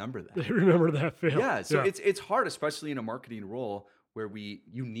 people remember that. They remember that fail. Yeah, so it's hard, especially in a marketing role where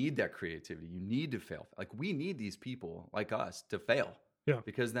you need that creativity. You need to fail. Like, we need these people like us to fail. Yeah.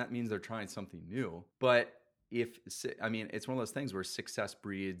 Because that means they're trying something new. But it's one of those things where success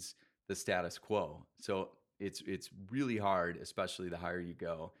breeds the status quo. So it's really hard, especially the higher you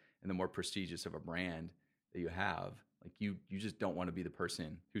go and the more prestigious of a brand that you have. Like, you just don't want to be the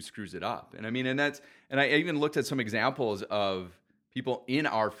person who screws it up. And I even looked at some examples of people in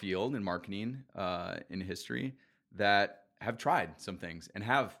our field in marketing, in history, that have tried some things and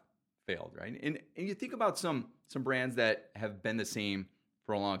have failed, right? And you think about some brands that have been the same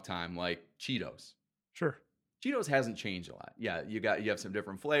for a long time, like Cheetos. Sure. Cheetos hasn't changed a lot. Yeah, you have some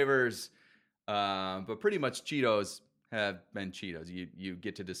different flavors, but pretty much Cheetos have been Cheetos. You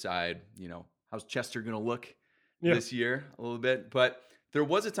get to decide, how's Chester going to look this year a little bit. But there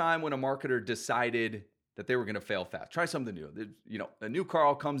was a time when a marketer decided that they were going to fail fast. Try something new. A new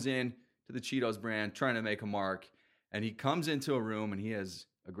Carl comes in to the Cheetos brand trying to make a mark, and he comes into a room and he has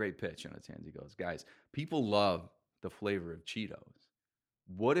a great pitch in his hands. He goes, guys, people love the flavor of Cheetos.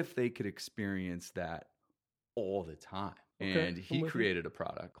 What if they could experience that all the time? Okay, and he created a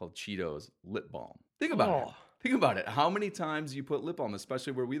product called Cheetos Lip Balm. Think about it. Think about it. How many times you put lip balm,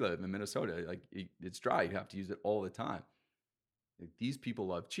 especially where we live in Minnesota? Like, it's dry. You have to use it all the time. Like, these people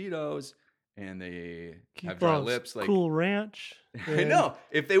love Cheetos, and they have dry lips. Like Cool Ranch. I know.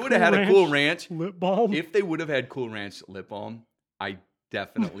 If they would have had a Cool Ranch lip balm, if they would have had Cool Ranch lip balm, I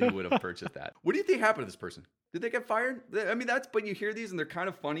definitely would have purchased that. What do you think happened to this person? Did they get fired? I mean, but you hear these and they're kind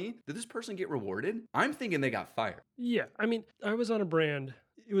of funny. Did this person get rewarded? I'm thinking they got fired. Yeah. I mean, I was on a brand.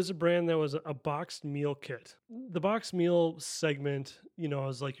 It was a brand that was a boxed meal kit. The boxed meal segment,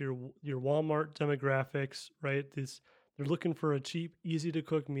 is like your Walmart demographics, right? They're looking for a cheap, easy to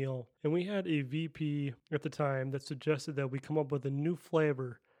cook meal. And we had a VP at the time that suggested that we come up with a new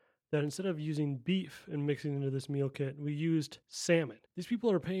flavor that instead of using beef and mixing into this meal kit, we used salmon. These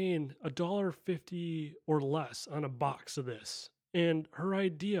people are paying $1.50 or less on a box of this. And her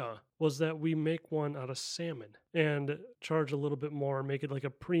idea was that we make one out of salmon and charge a little bit more, make it like a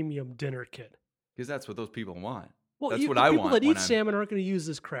premium dinner kit. Because that's what those people want. Well, that's what I want. People that eat salmon aren't going to use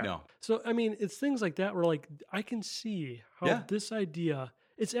this crap. No. So, I mean, it's things like that where, like, I can see how this idea,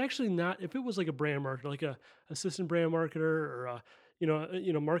 it's actually not, if it was like a brand marketer, like a assistant brand marketer or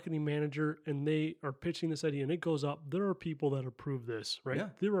a marketing manager, and they are pitching this idea and it goes up, there are people that approve this, right? Yeah.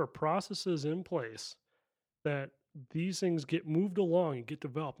 There are processes in place that these things get moved along and get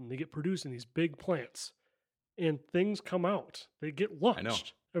developed and they get produced in these big plants and things come out. They get launched. I know.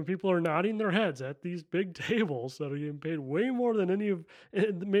 And people are nodding their heads at these big tables that are getting paid way more than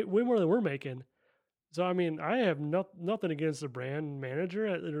way more than we're making. So, I mean, I have nothing against the brand manager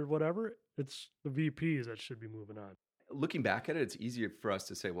or whatever. It's the VPs that should be moving on. Looking back at it, it's easier for us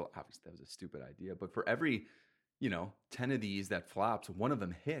to say, well, obviously that was a stupid idea. But for every, 10 of these that flops, one of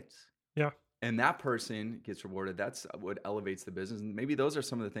them hits. Yeah. And that person gets rewarded. That's what elevates the business. And maybe those are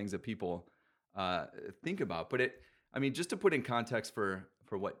some of the things that people think about. But just to put in context for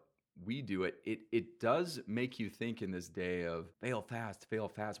what we do, it does make you think in this day of fail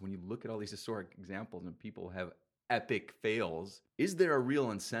fast. When you look at all these historic examples and people have epic fails, is there a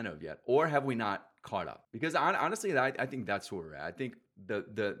real incentive yet? Or have we not caught up? Because honestly, I think that's where we're at. I think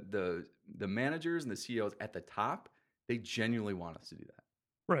the managers and the CEOs at the top, they genuinely want us to do that.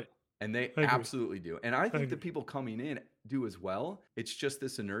 Right. And they absolutely do. And I think the people coming in do as well. It's just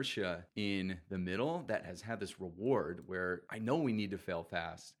this inertia in the middle that has had this reward where I know we need to fail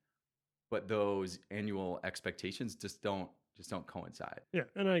fast, but those annual expectations just don't coincide. Yeah,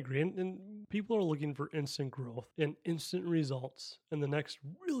 and I agree. And people are looking for instant growth and instant results and the next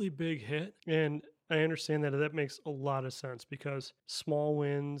really big hit. And I understand that makes a lot of sense because small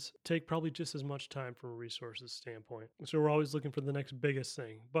wins take probably just as much time from a resources standpoint. So we're always looking for the next biggest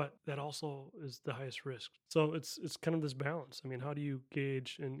thing, but that also is the highest risk. So it's kind of this balance. I mean, how do you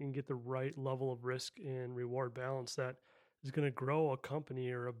gauge and get the right level of risk and reward balance that is going to grow a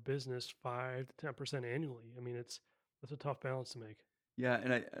company or a business 5 to 10% annually. I mean, that's a tough balance to make. Yeah,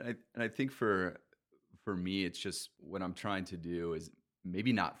 and I think for me, it's just what I'm trying to do is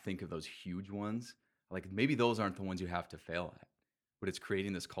maybe not think of those huge ones. Like maybe those aren't the ones you have to fail at, but it's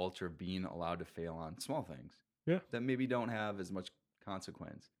creating this culture of being allowed to fail on small things that maybe don't have as much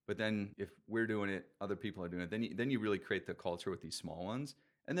consequence. But then if we're doing it, other people are doing it, then you really create the culture with these small ones.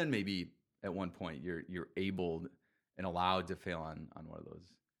 And then maybe at one point you're able and allowed to fail on one of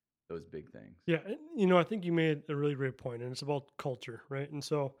those big things. Yeah, I think you made a really great point, and it's about culture, right? And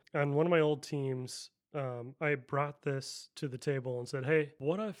so on one of my old teams, I brought this to the table and said, hey,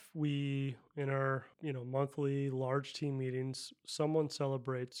 what if we, in our, monthly large team meetings, someone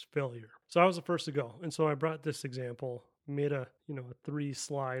celebrates failure? So I was the first to go. And so I brought this example, made a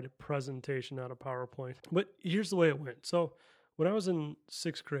 3-slide presentation out of PowerPoint. But here's the way it went. So when I was in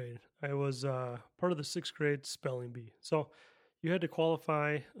 6th grade, I was part of the 6th grade spelling bee. So you had to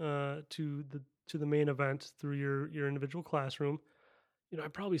qualify to the main event through your individual classroom. I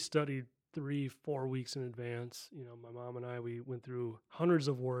probably studied 3-4 weeks in advance. My mom and I, we went through hundreds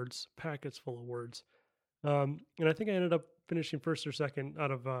of words, packets full of words. And I think I ended up finishing first or second out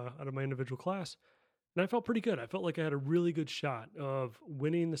of my individual class. And I felt pretty good. I felt like I had a really good shot of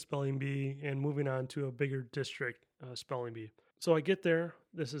winning the spelling bee and moving on to a bigger district spelling bee. So I get there.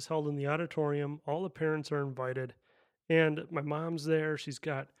 This is held in the auditorium. All the parents are invited. And my mom's there. She's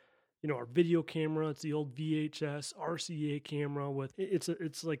got our video camera. It's the old VHS RCA camera with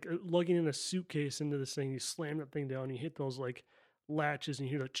it's like lugging in a suitcase into this thing. You slam that thing down, you hit those like latches, and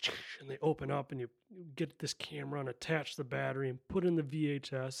you hear and they open up, and you get this camera and attach the battery and put in the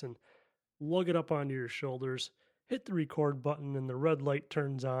VHS and lug it up onto your shoulders. Hit the record button, and the red light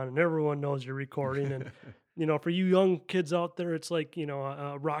turns on, and everyone knows you're recording. And for you young kids out there, it's like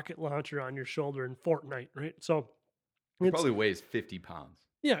a rocket launcher on your shoulder in Fortnite, right? So it probably weighs 50 pounds.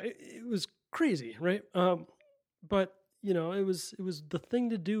 Yeah, it was crazy, right? But it was the thing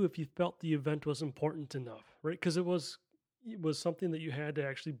to do if you felt the event was important enough, right? Because it was something that you had to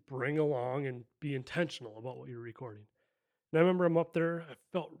actually bring along and be intentional about what you're recording. And I remember I'm up there. I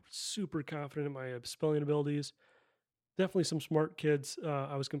felt super confident in my spelling abilities. Definitely some smart kids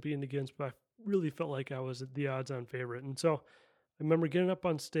I was competing against, but I really felt like I was the odds-on favorite. And so I remember getting up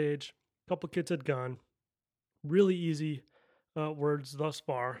on stage. A couple kids had gone. Really easy words thus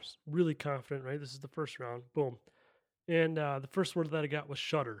far. Really confident, right? This is the first round. Boom. And the first word that I got was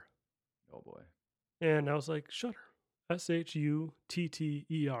shutter. Oh, boy. And I was like, shutter. SHUTTER.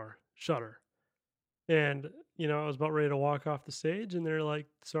 Shutter. And, I was about ready to walk off the stage, and they're like,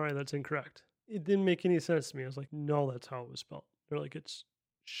 sorry, that's incorrect. It didn't make any sense to me. I was like, no, that's how it was spelled. They're like, it's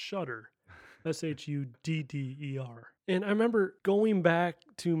shutter. SHUDDER. And I remember going back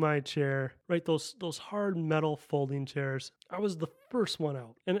to my chair, right? Those hard metal folding chairs. I was the first one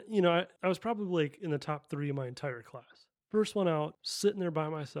out. And, I was probably like in the top 3 of my entire class. First one out, sitting there by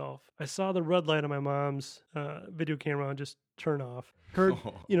myself. I saw the red light on my mom's video camera just turn off. Heard,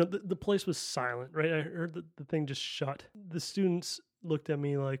 the place was silent, right? I heard the thing just shut. The students looked at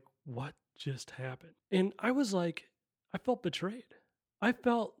me like, what just happened? And I was like, I felt betrayed. I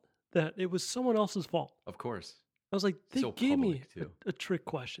felt that it was someone else's fault. Of course. I was like, they gave me a trick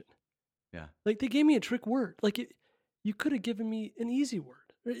question. Yeah. Like they gave me a trick word. Like you could have given me an easy word.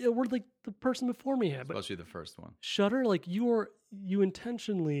 A word like the person before me had. Especially the first one. Shutter, like you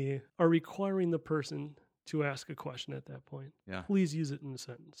intentionally are requiring the person to ask a question at that point. Yeah. Please use it in a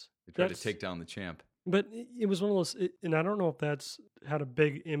sentence. They tried to take down the champ. But it was one of those, and I don't know if that's had a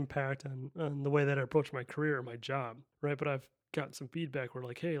big impact on the way that I approach my career or my job, right? But I've gotten some feedback where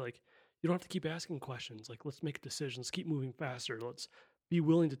like, hey, like you don't have to keep asking questions. Like, let's make a decision. Let's keep moving faster. Let's be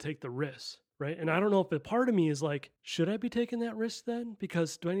willing to take the risks, right? And I don't know if a part of me is like, should I be taking that risk then?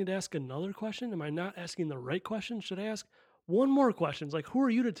 Because do I need to ask another question? Am I not asking the right question? Should I ask one more question? It's like, who are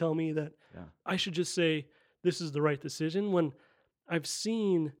you to tell me that I should just say this is the right decision when I've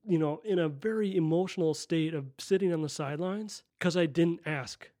seen, in a very emotional state of sitting on the sidelines because I didn't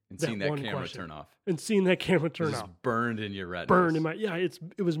ask. And seeing that camera turn off. And seeing that camera turn off. Burned in your retinas. Burned in my,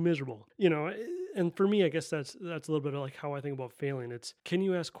 it was miserable. And for me, I guess that's a little bit of like how I think about failing. It's, can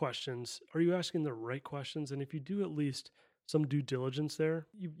you ask questions? Are you asking the right questions? And if you do at least some due diligence there,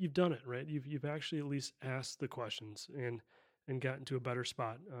 you've done it, right? You've actually at least asked the questions and gotten to a better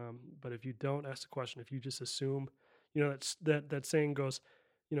spot. But if you don't ask the question, if you just assume, that saying goes,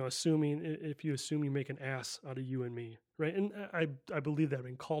 assuming, if you assume, you make an ass out of you and me, right? And I believe that. I've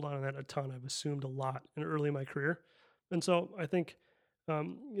been called out on that a ton. I've assumed a lot early in my career. And so I think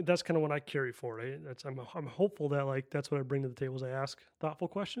that's kind of what I carry forward. I'm hopeful that like that's what I bring to the table is I ask thoughtful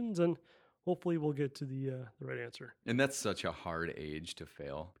questions, and hopefully we'll get to the right answer. And that's such a hard age to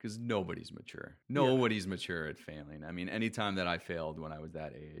fail because nobody's mature. Nobody's mature at failing. I mean, anytime that I failed when I was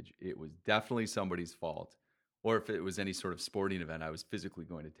that age, it was definitely somebody's fault. Or if it was any sort of sporting event, I was physically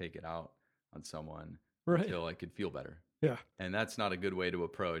going to take it out on someone until I could feel better. Yeah. And that's not a good way to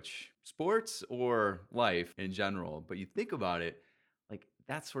approach sports or life in general. But you think about it, like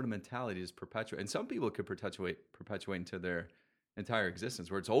that sort of mentality is perpetuate. And some people could perpetuate into their entire existence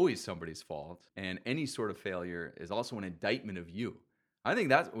where it's always somebody's fault. And any sort of failure is also an indictment of you. I think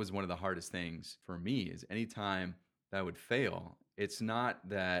that was one of the hardest things for me is anytime that I would fail, it's not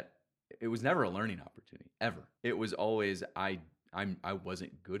that it was never a learning opportunity, ever. It was always I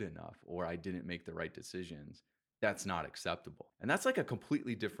wasn't good enough or I didn't make the right decisions. That's not acceptable. And that's like a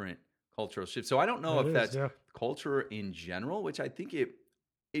completely different cultural shift. So I don't know if that's culture in general, which I think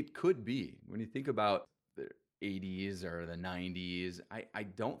it could be. When you think about the 80s or the 90s, I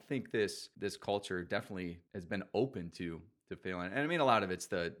don't think this culture definitely has been open to failing. And I mean, a lot of it's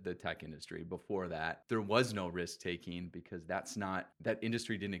the tech industry. Before that, there was no risk taking because that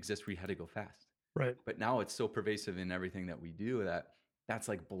industry didn't exist where you had to go fast. Right. But now it's so pervasive in everything that we do that's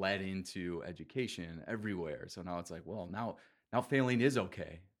like bled into education everywhere. So now it's like, well, now failing is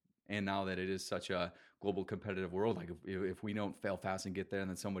okay. And now that it is such a global competitive world, like if we don't fail fast and get there and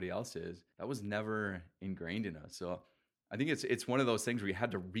then somebody else is, that was never ingrained in us. So I think it's one of those things where you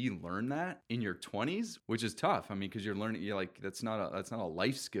had to relearn that in your 20s, which is tough. I mean, because you're like that's not a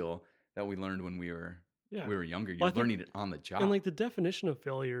life skill that we learned when we were younger. You're learning it on the job. And like the definition of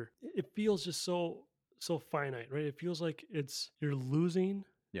failure, it feels just so finite, right? It feels like you're losing.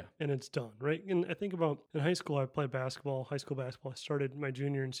 Yeah. And it's done, right? And I think about in high school, I played high school basketball. I started my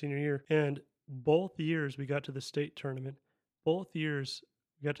junior and senior year. And both years we got to the state tournament. Both years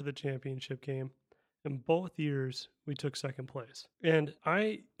we got to the championship game. And both years we took second place. And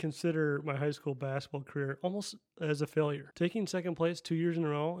I consider my high school basketball career almost as a failure. Taking second place 2 years in a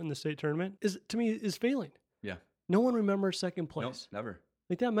row in the state tournament is failing. Yeah. No one remembers second place. No, never.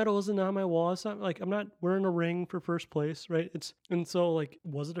 Like that medal isn't on my wall. It's not like I'm not wearing a ring for first place, right? And so like,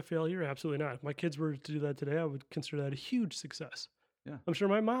 was it a failure? Absolutely not. If my kids were to do that today, I would consider that a huge success. Yeah. I'm sure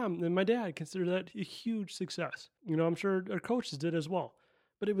my mom and my dad consider that a huge success. I'm sure our coaches did as well.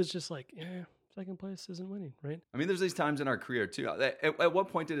 But it was just like, second place isn't winning, right? I mean, there's these times in our career too. At what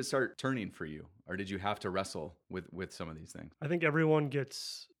point did it start turning for you? Or did you have to wrestle with some of these things? I think everyone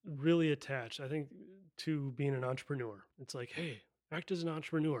gets really attached, to being an entrepreneur. It's like, hey, act as an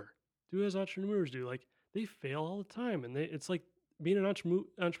entrepreneur. Do as entrepreneurs do. Like they fail all the time. And it's like being an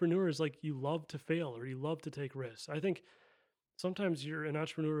entrepreneur is like you love to fail or you love to take risks. I think sometimes you're an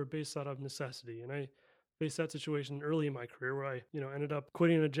entrepreneur based out of necessity. And I faced that situation early in my career where I, ended up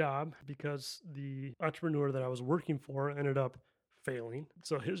quitting a job because the entrepreneur that I was working for ended up failing.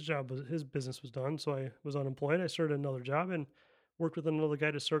 So his business was done. So I was unemployed. I started another job and worked with another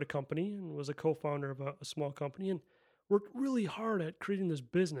guy to start a company and was a co-founder of a small company and worked really hard at creating this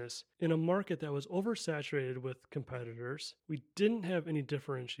business in a market that was oversaturated with competitors. We didn't have any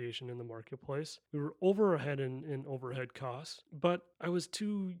differentiation in the marketplace. We were overhead in overhead costs, but I was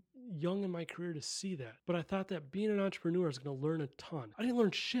too young in my career to see that. But I thought that being an entrepreneur is going to learn a ton. I didn't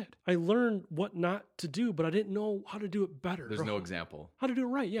learn shit. I learned what not to do, but I didn't know how to do it better. There's no example. How to do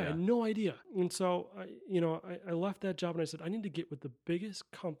it right. Yeah, I had no idea. And so, I left that job and I said, I need to get with the biggest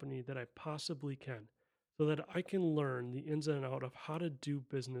company that I possibly can, so that I can learn the ins and outs of how to do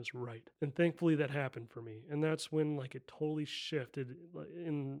business right. And thankfully that happened for me. And that's when it totally shifted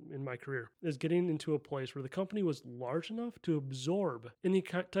in my career, is getting into a place where the company was large enough to absorb any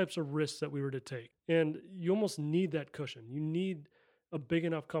types of risks that we were to take. And you almost need that cushion. You need a big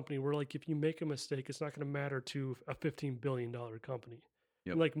enough company where if you make a mistake, it's not going to matter to a $15 billion company.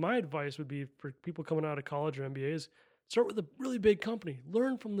 Yep. My advice would be for people coming out of college or MBAs, start with a really big company,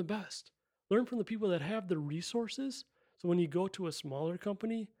 learn from the best. Learn from the people that have the resources. So when you go to a smaller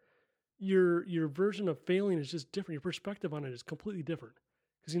company, your version of failing is just different. Your perspective on it is completely different.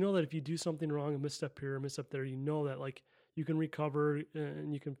 Because you know that if you do something wrong, a misstep here, a misstep there, you know that you can recover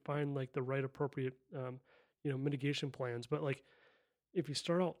and you can find the right appropriate mitigation plans. But if you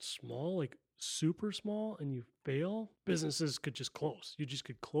start out small, super small, and you fail, businesses could just close. You just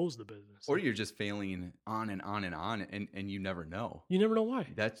could close the business. Or you're just failing on and on and on, and you never know. You never know why.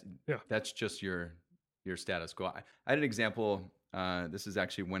 That's just your status quo. I had an example. This is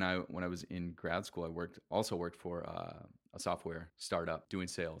actually when I was in grad school. I also worked for a software startup doing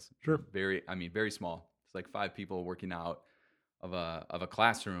sales. Sure. Very small. It's 5 people working out of a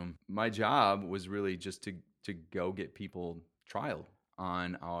classroom. My job was really just to go get people trialed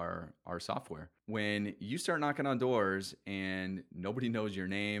on our software. When you start knocking on doors and nobody knows your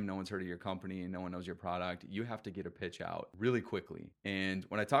name, no one's heard of your company, and no one knows your product, you have to get a pitch out really quickly. And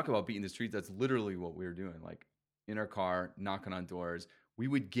when I talk about beating the streets, that's literally what we were doing. Like in our car, knocking on doors. We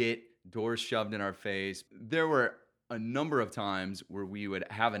would get doors shoved in our face. There were a number of times where we would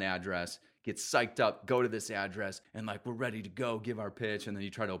have an address, get psyched up, go to this address, and like, we're ready to go, give our pitch, and then you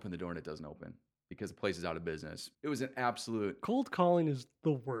try to open the door and it doesn't open because the place is out of business. It was an absolute... Cold calling is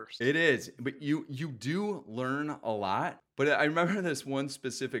the worst. It is, but you do learn a lot. But I remember this one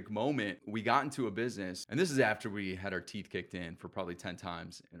specific moment. We got into a business, and this is after we had our teeth kicked in for probably 10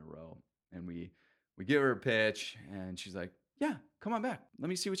 times in a row. And we give her a pitch, and she's like, yeah, come on back. Let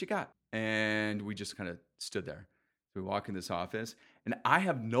me see what you got. And we just kind of stood there. So we walk in this office, and I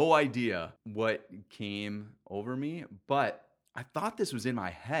have no idea what came over me, but I thought this was in my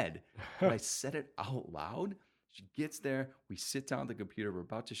head, but I said it out loud. She gets there, we sit down at the computer, we're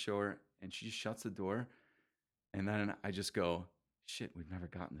about to show her, and she just shuts the door. And then I just go, shit, we've never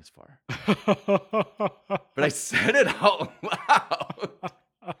gotten this far. But I said it out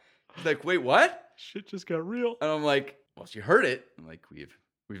loud. She's like, wait, what? Shit just got real. And I'm like, well, she heard it. I'm like, we've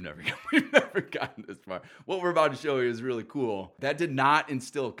never gotten this far. What we're about to show you is really cool. That did not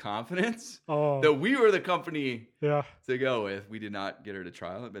instill confidence that we were the company to go with. We did not get her to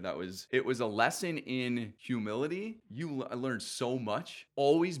trial it, but it was a lesson in humility. I learned so much.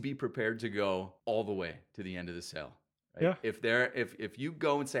 Always be prepared to go all the way to the end of the sale. Right? Yeah. If you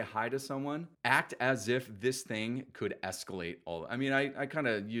go and say hi to someone, act as if this thing could escalate I kind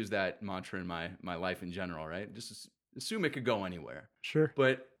of use that mantra in my life in general, right? Just assume it could go anywhere. Sure.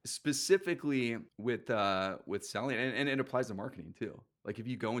 But specifically with selling, and it applies to marketing too. Like if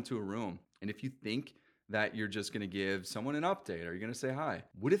you go into a room and if you think that you're just going to give someone an update or you're going to say hi,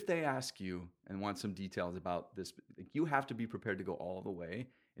 what if they ask you and want some details about this? Like you have to be prepared to go all the way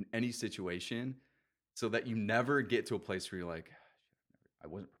in any situation so that you never get to a place where you're like, I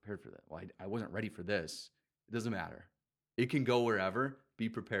wasn't prepared for that. Well, I wasn't ready for this. It doesn't matter. It can go wherever. Be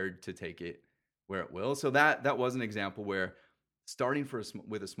prepared to take it where it will. So that was an example where starting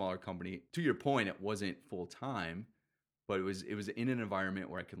with a smaller company, to your point, it wasn't full time, but it was in an environment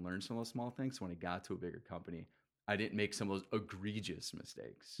where I could learn some of those small things. So when I got to a bigger company, I didn't make some of those egregious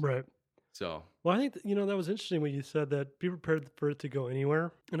mistakes. Right. So, well, I think that was interesting when you said that be prepared for it to go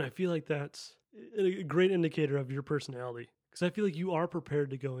anywhere. And I feel like that's a great indicator of your personality because I feel like you are prepared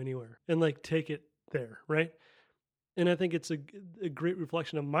to go anywhere and like take it there. Right. And I think it's a great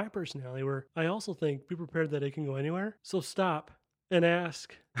reflection of my personality where I also think be prepared that it can go anywhere. So stop and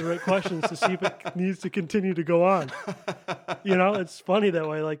ask the right questions to see if it needs to continue to go on. It's funny that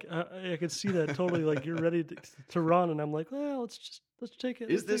way. Like I could see that totally like you're ready to run. And I'm like, well, let's take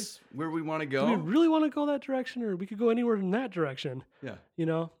it. Is this where we want to go? Do we really want to go that direction or we could go anywhere in that direction? Yeah.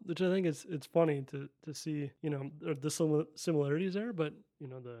 Which I think it's funny to see, the similarities there, but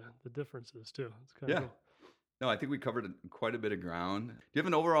the differences too. It's kind of cool. No, I think we covered quite a bit of ground. Do you have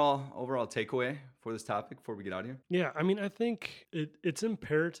an overall takeaway for this topic before we get out of here? Yeah, I think it's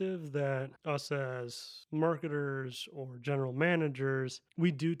imperative that us as marketers or general managers,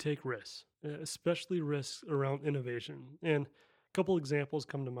 we do take risks, especially risks around innovation. And a couple examples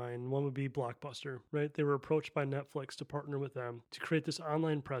come to mind. One would be Blockbuster, right? They were approached by Netflix to partner with them to create this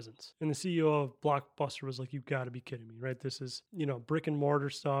online presence. And the CEO of Blockbuster was like, you've got to be kidding me, right? This is, brick and mortar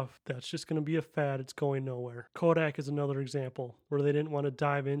stuff. That's just going to be a fad. It's going nowhere. Kodak is another example where they didn't want to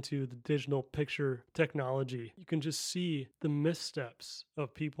dive into the digital picture technology. You can just see the missteps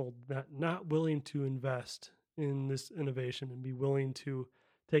of people not willing to invest in this innovation and be willing to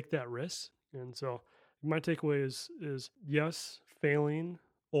take that risk. And so my takeaway is yes, failing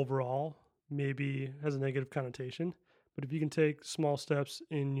overall maybe has a negative connotation, but if you can take small steps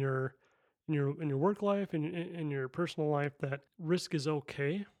in your work life and in your personal life, that risk is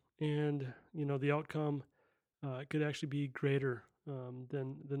okay, and the outcome could actually be greater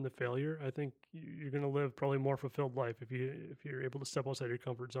than the failure. I think you're going to live probably more fulfilled life if you're able to step outside your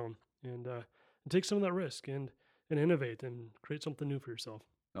comfort zone and take some of that risk and innovate and create something new for yourself.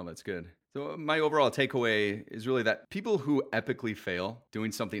 Oh, that's good. So my overall takeaway is really that people who epically fail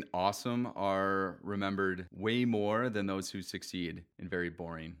doing something awesome are remembered way more than those who succeed in very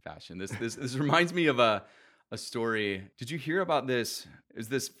boring fashion. This reminds me of a story. Did you hear about this? Is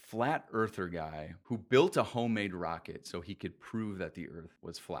this flat earther guy who built a homemade rocket so he could prove that the earth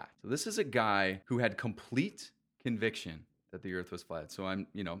was flat. So this is a guy who had complete conviction that the earth was flat. So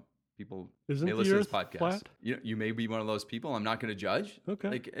people Isn't may the listen to earth this podcast. Flat? You may be one of those people. I'm not going to judge.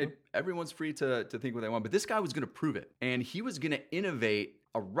 Okay. Everyone's free to think what they want. But this guy was going to prove it. And he was going to innovate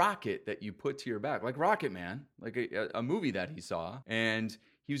a rocket that you put to your back, like Rocket Man, like a movie that he saw. And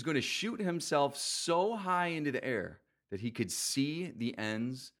he was going to shoot himself so high into the air that he could see the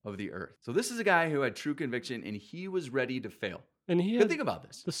ends of the earth. So this is a guy who had true conviction, and he was ready to fail. And he had think about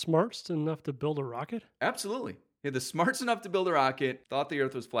this. The smarts enough to build a rocket? Absolutely. He had the smarts enough to build a rocket, thought the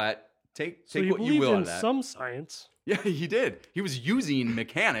earth was flat. Take so what you will out of that. Some science. Yeah, he did. He was using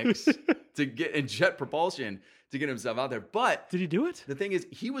mechanics to get in jet propulsion to get himself out there. But did he do it? The thing is,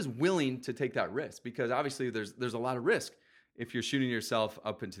 he was willing to take that risk because obviously there's a lot of risk if you're shooting yourself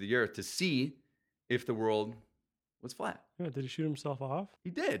up into the earth to see if the world was flat. Yeah, did he shoot himself off? He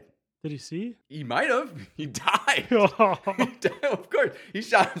did. Did he see? He might have. He died. He died. Of course. He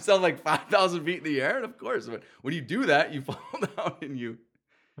shot himself like 5,000 feet in the air. And of course, when you do that, you fall down and you...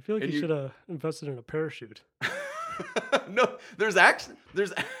 I feel like he should have invested in a parachute. No, there's actually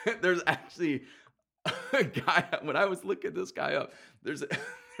a guy. When I was looking this guy up, there's a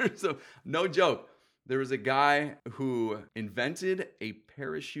no joke. There was a guy who invented a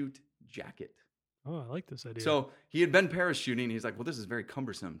parachute jacket. Oh, I like this idea. So he had been parachuting. He's like, well, this is very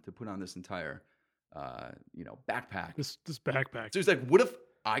cumbersome to put on this entire, backpack. This backpack. So he's like, what if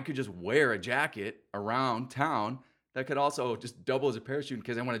I could just wear a jacket around town that could also just double as a parachute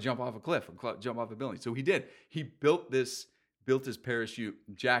because I want to jump off a cliff or jump off a building. So he did. He built his parachute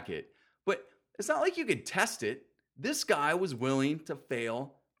jacket. But it's not like you could test it. This guy was willing to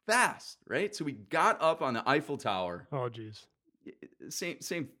fail fast, right? So we got up on the Eiffel Tower. Oh, geez.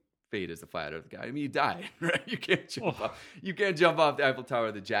 Same fate as the flat earth guy. I mean, you died, right? You can't jump off. You can't jump off the Eiffel Tower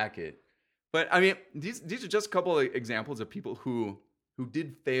with a jacket. But I mean, these are just a couple of examples of people who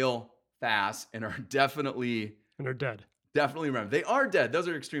did fail fast and are definitely... And are dead. Definitely remember. They are dead. Those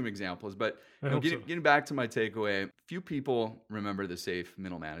are extreme examples. But getting back to my takeaway, few people remember the safe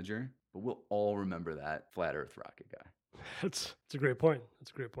middle manager, but we'll all remember that flat earth rocket guy. That's a great point.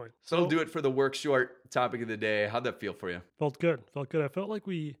 So that'll do it for the work short topic of the day. How'd that feel for you? Felt good. I felt like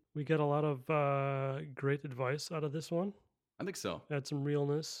we got a lot of great advice out of this one. I think so. Had some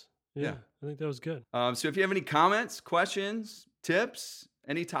realness. Yeah. I think that was good. So if you have any comments, questions, tips,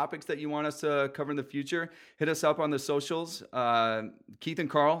 any topics that you want us to cover in the future, hit us up on the socials,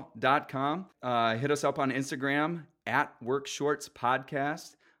 keithandcarl.com. Hit us up on Instagram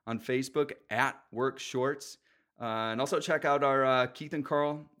 @WorkShortsPodcast, on Facebook @WorkShorts. And also check out our Keith and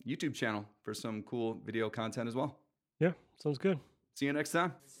Carl YouTube channel for some cool video content as well. Yeah, sounds good. See you next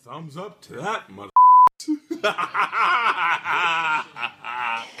time. Thumbs up to that, mother.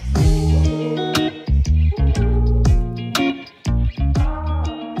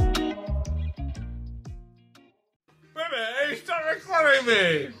 Baby, stop recording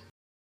me!